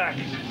to the back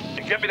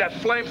and get me that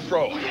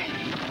flamethrower.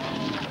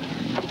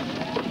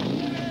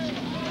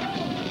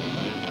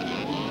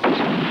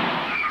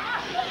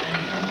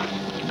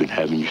 Been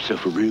having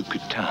yourself a real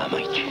good time,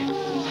 ain't you?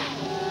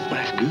 Well,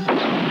 that's good.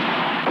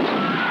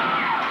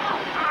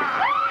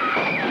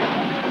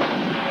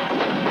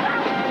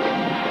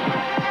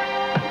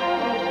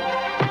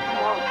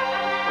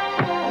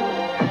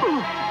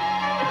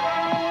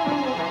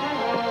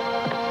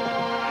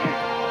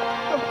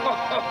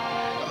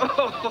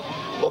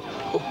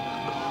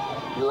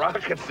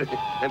 Rockets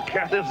and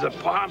cannons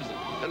and bombs,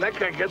 and that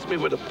guy gets me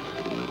with a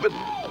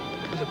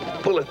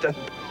bullet that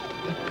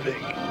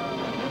big.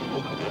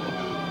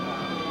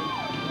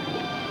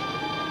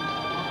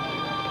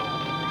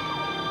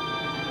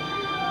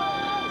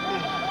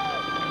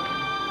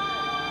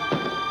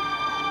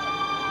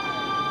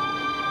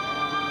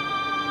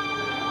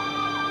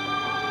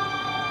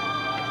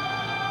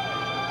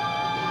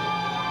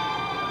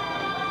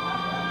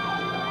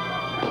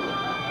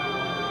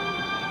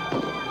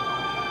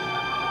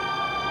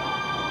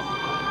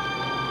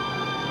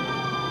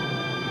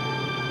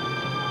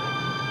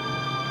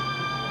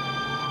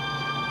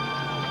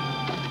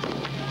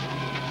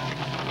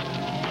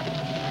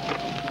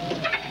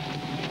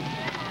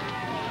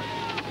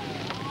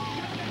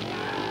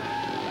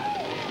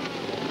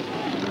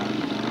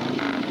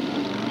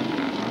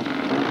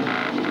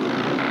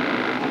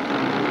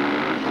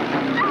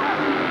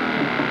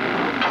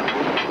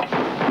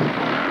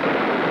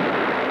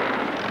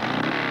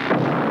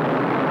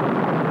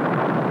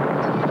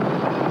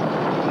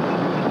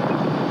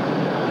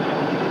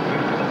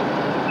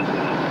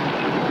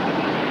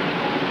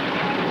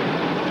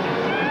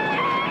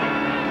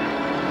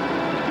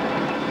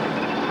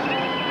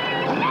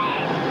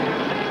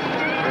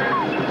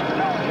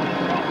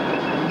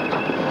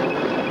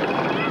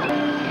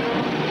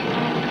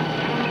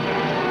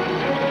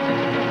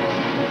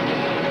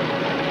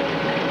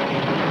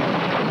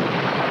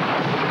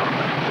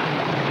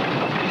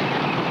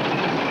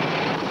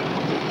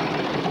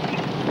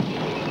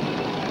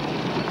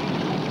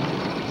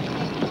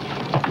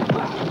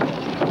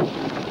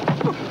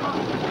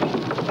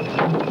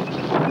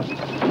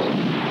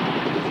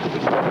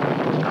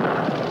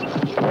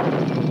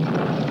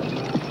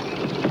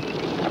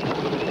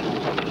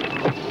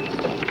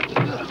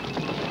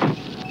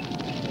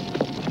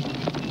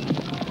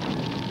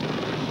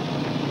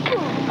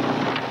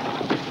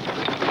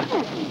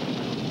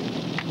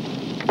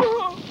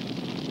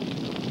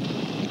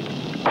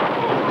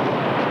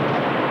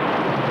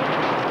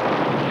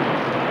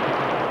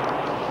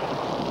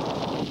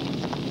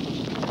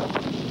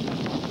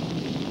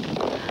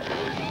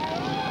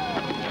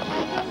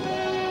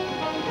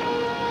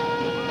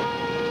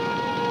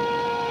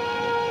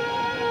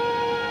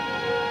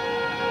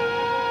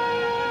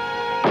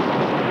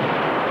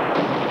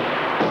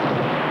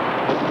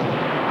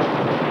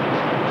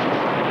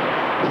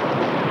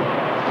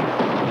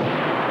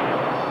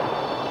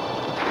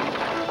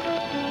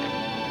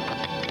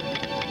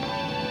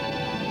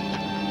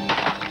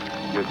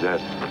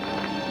 Dead.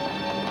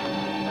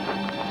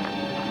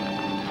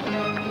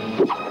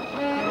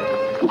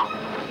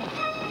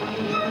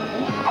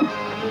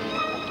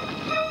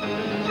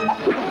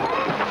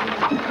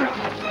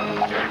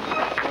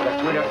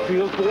 That's the way that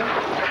feels, boy?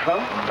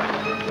 Huh?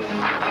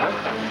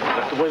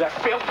 That's the way that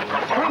feels?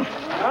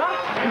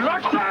 Huh? You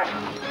like that?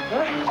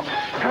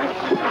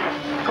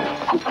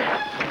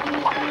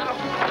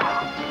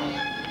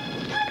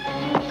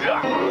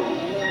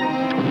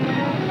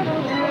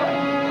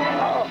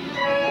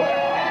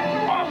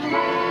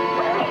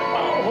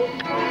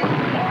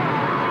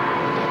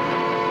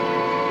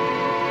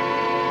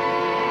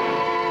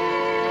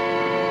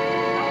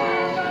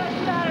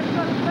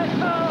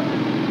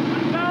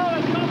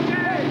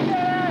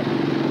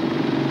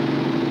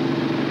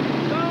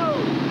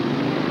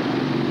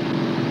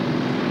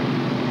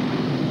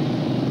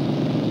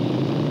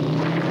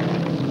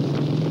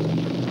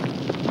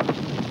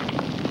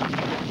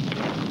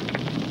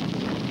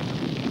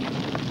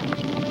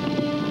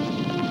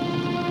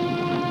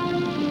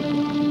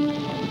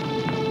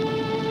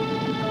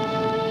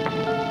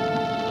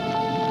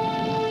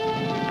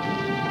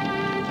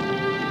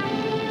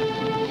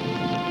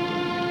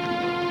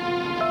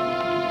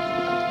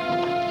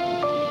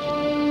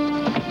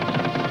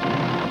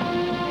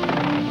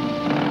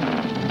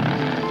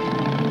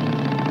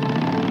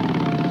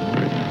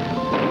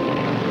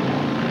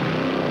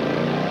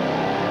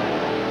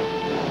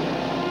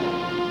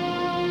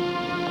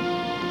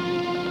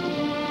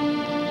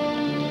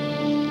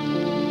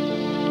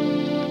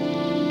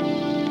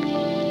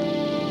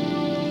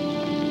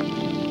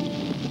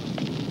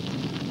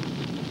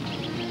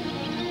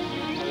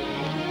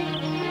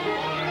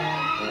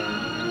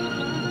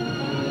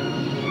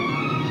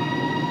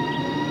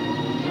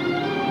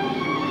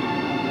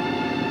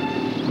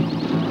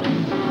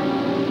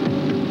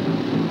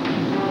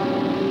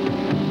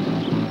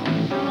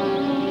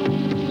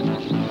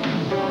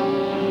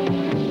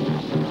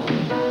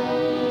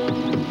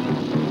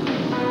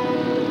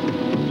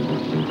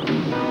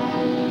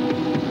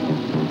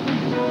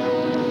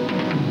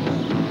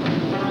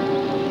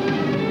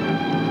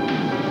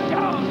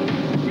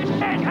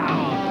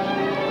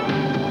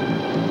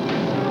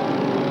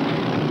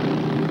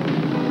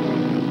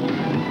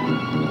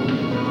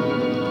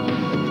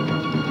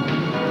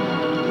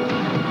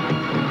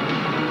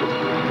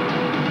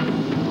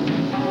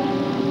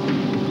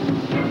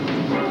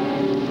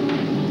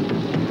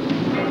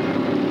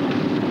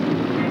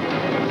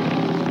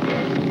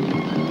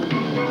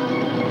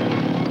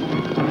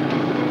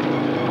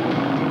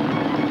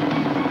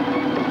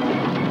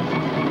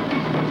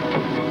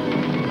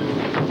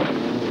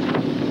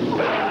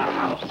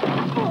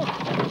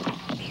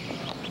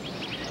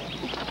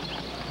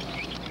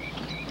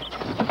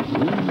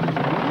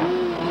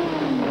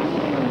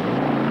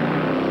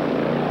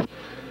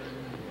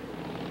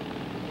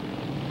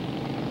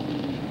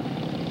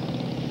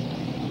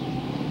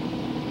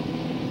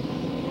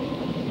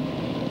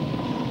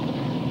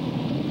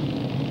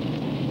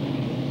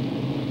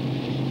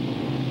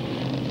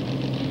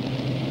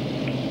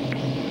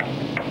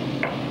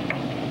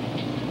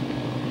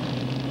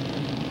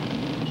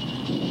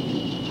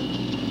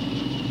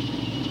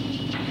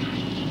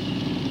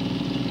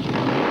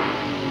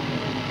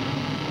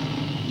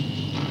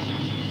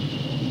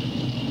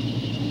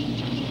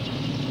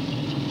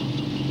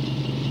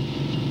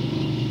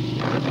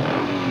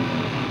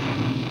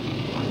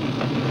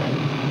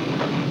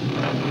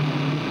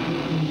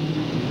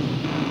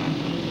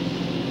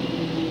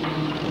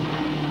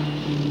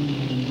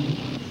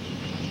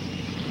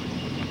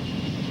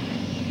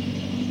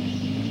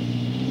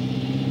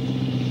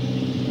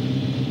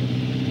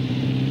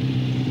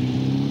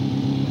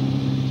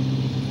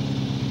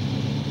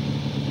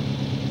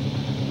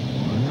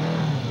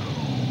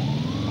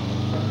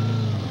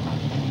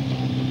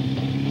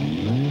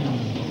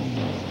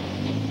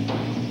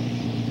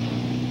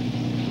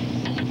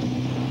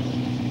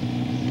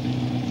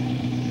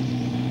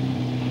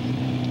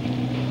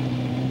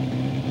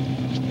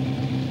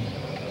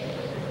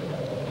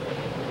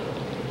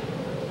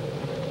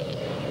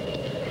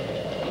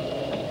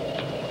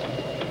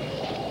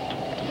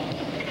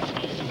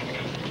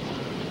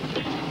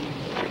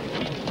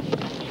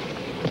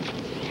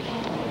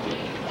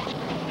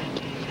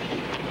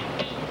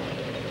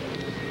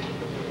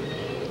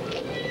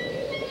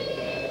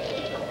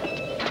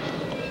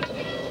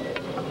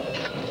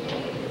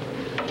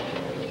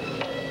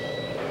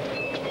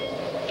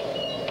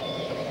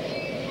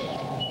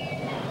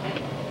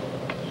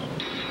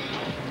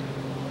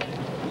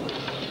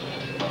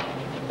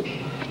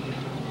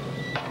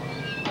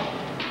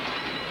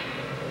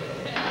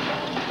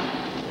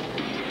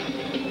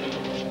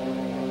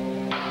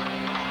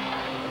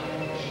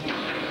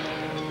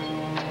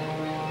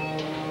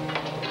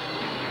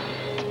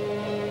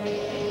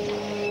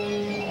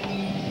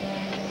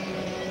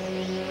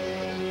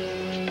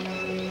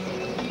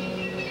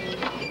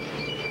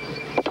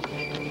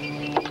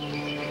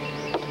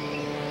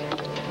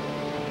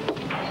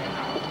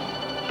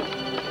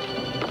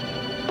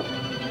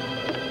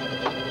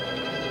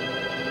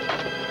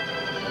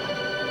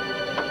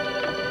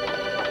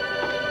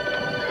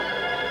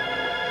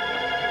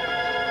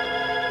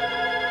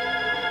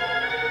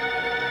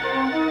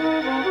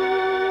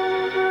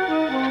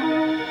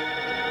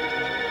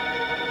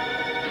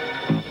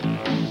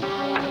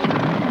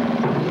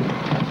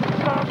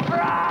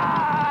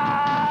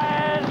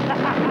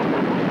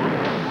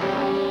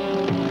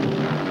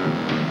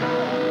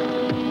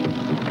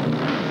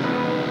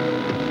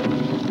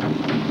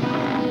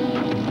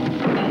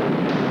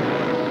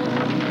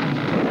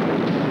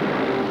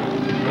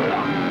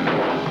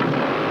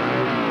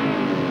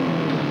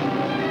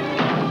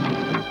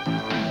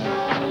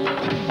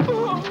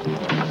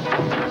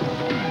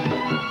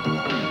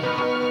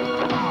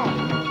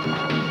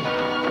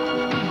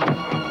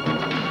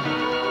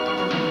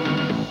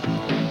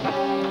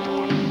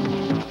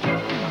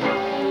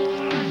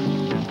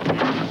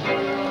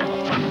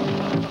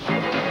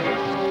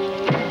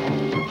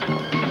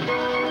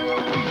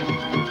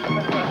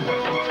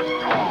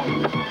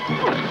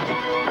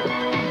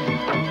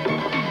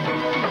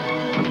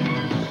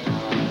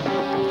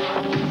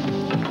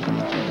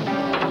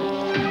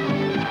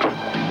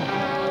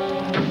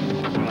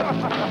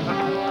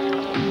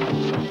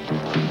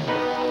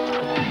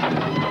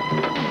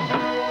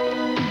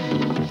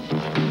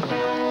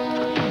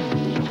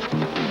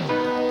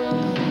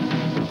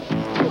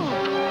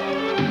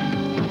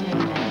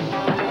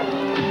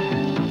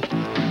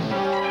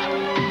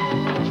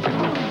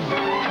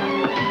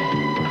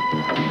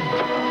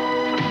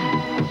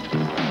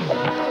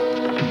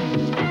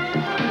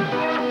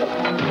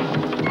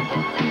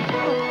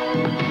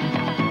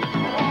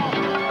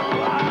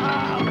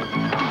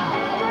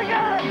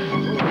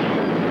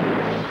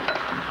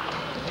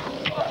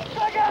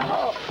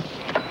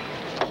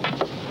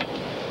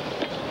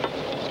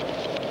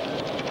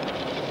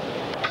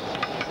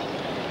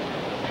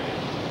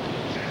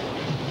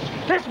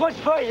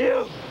 for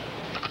you.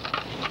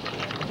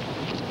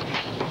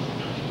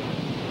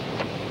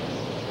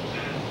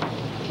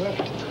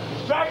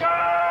 Striker!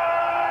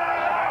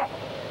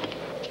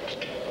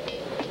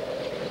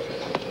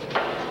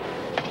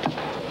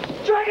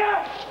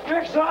 Striker! You're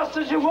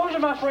exhausted. You're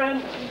wounded, my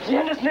friend. The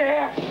end is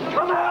near.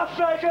 Come out,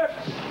 Striker!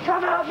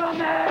 Come out, my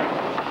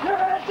man! You're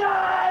gonna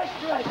die,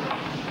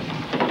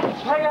 Striker!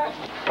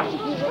 Striker!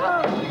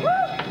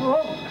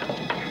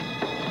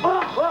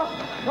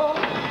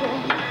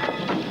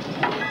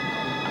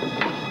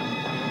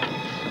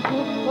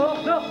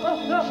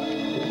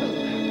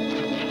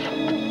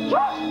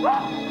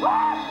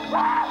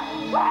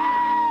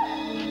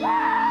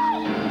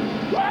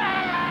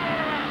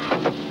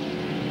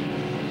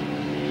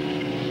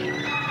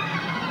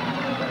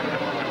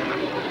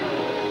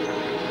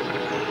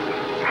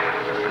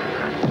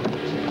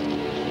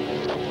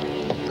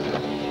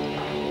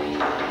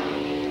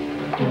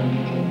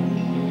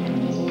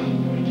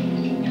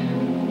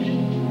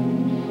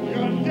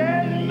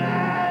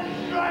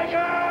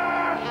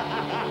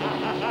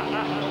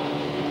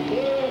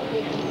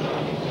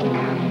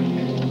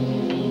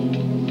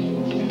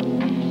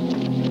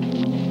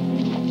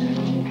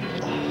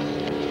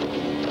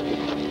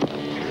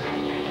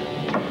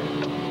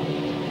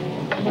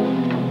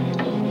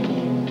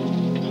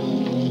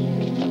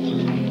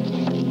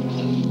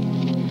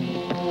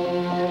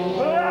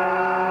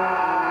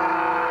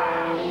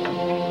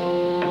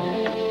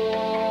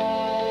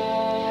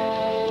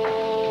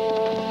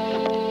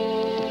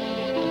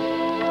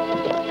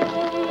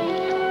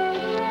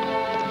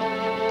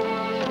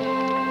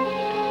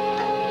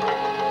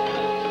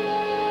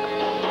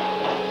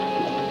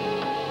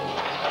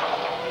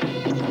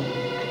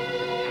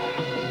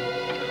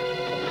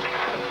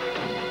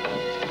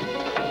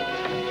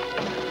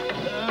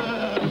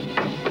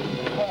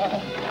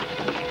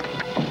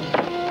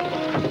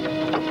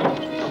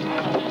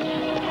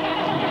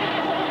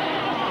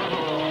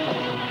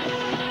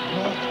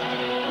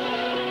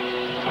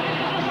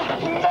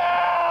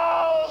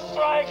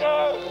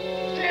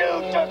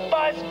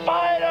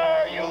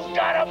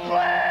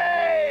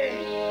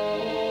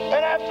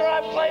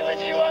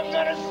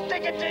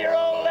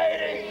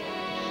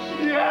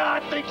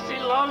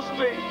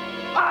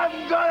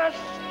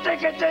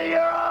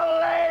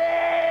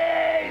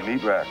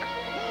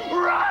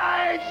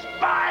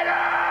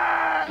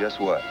 Guess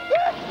what?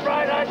 That's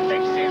right, I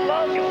think she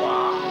loves you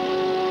all.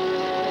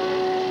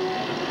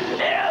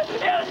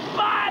 You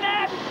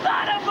spider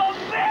son of a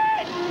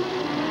bitch!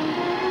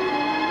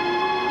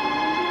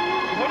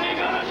 What are you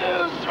gonna do,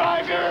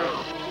 Striker?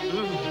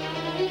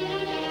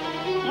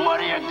 What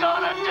are you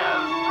gonna do,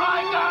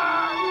 Striker?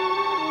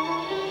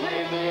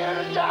 Leave me here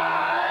to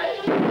die?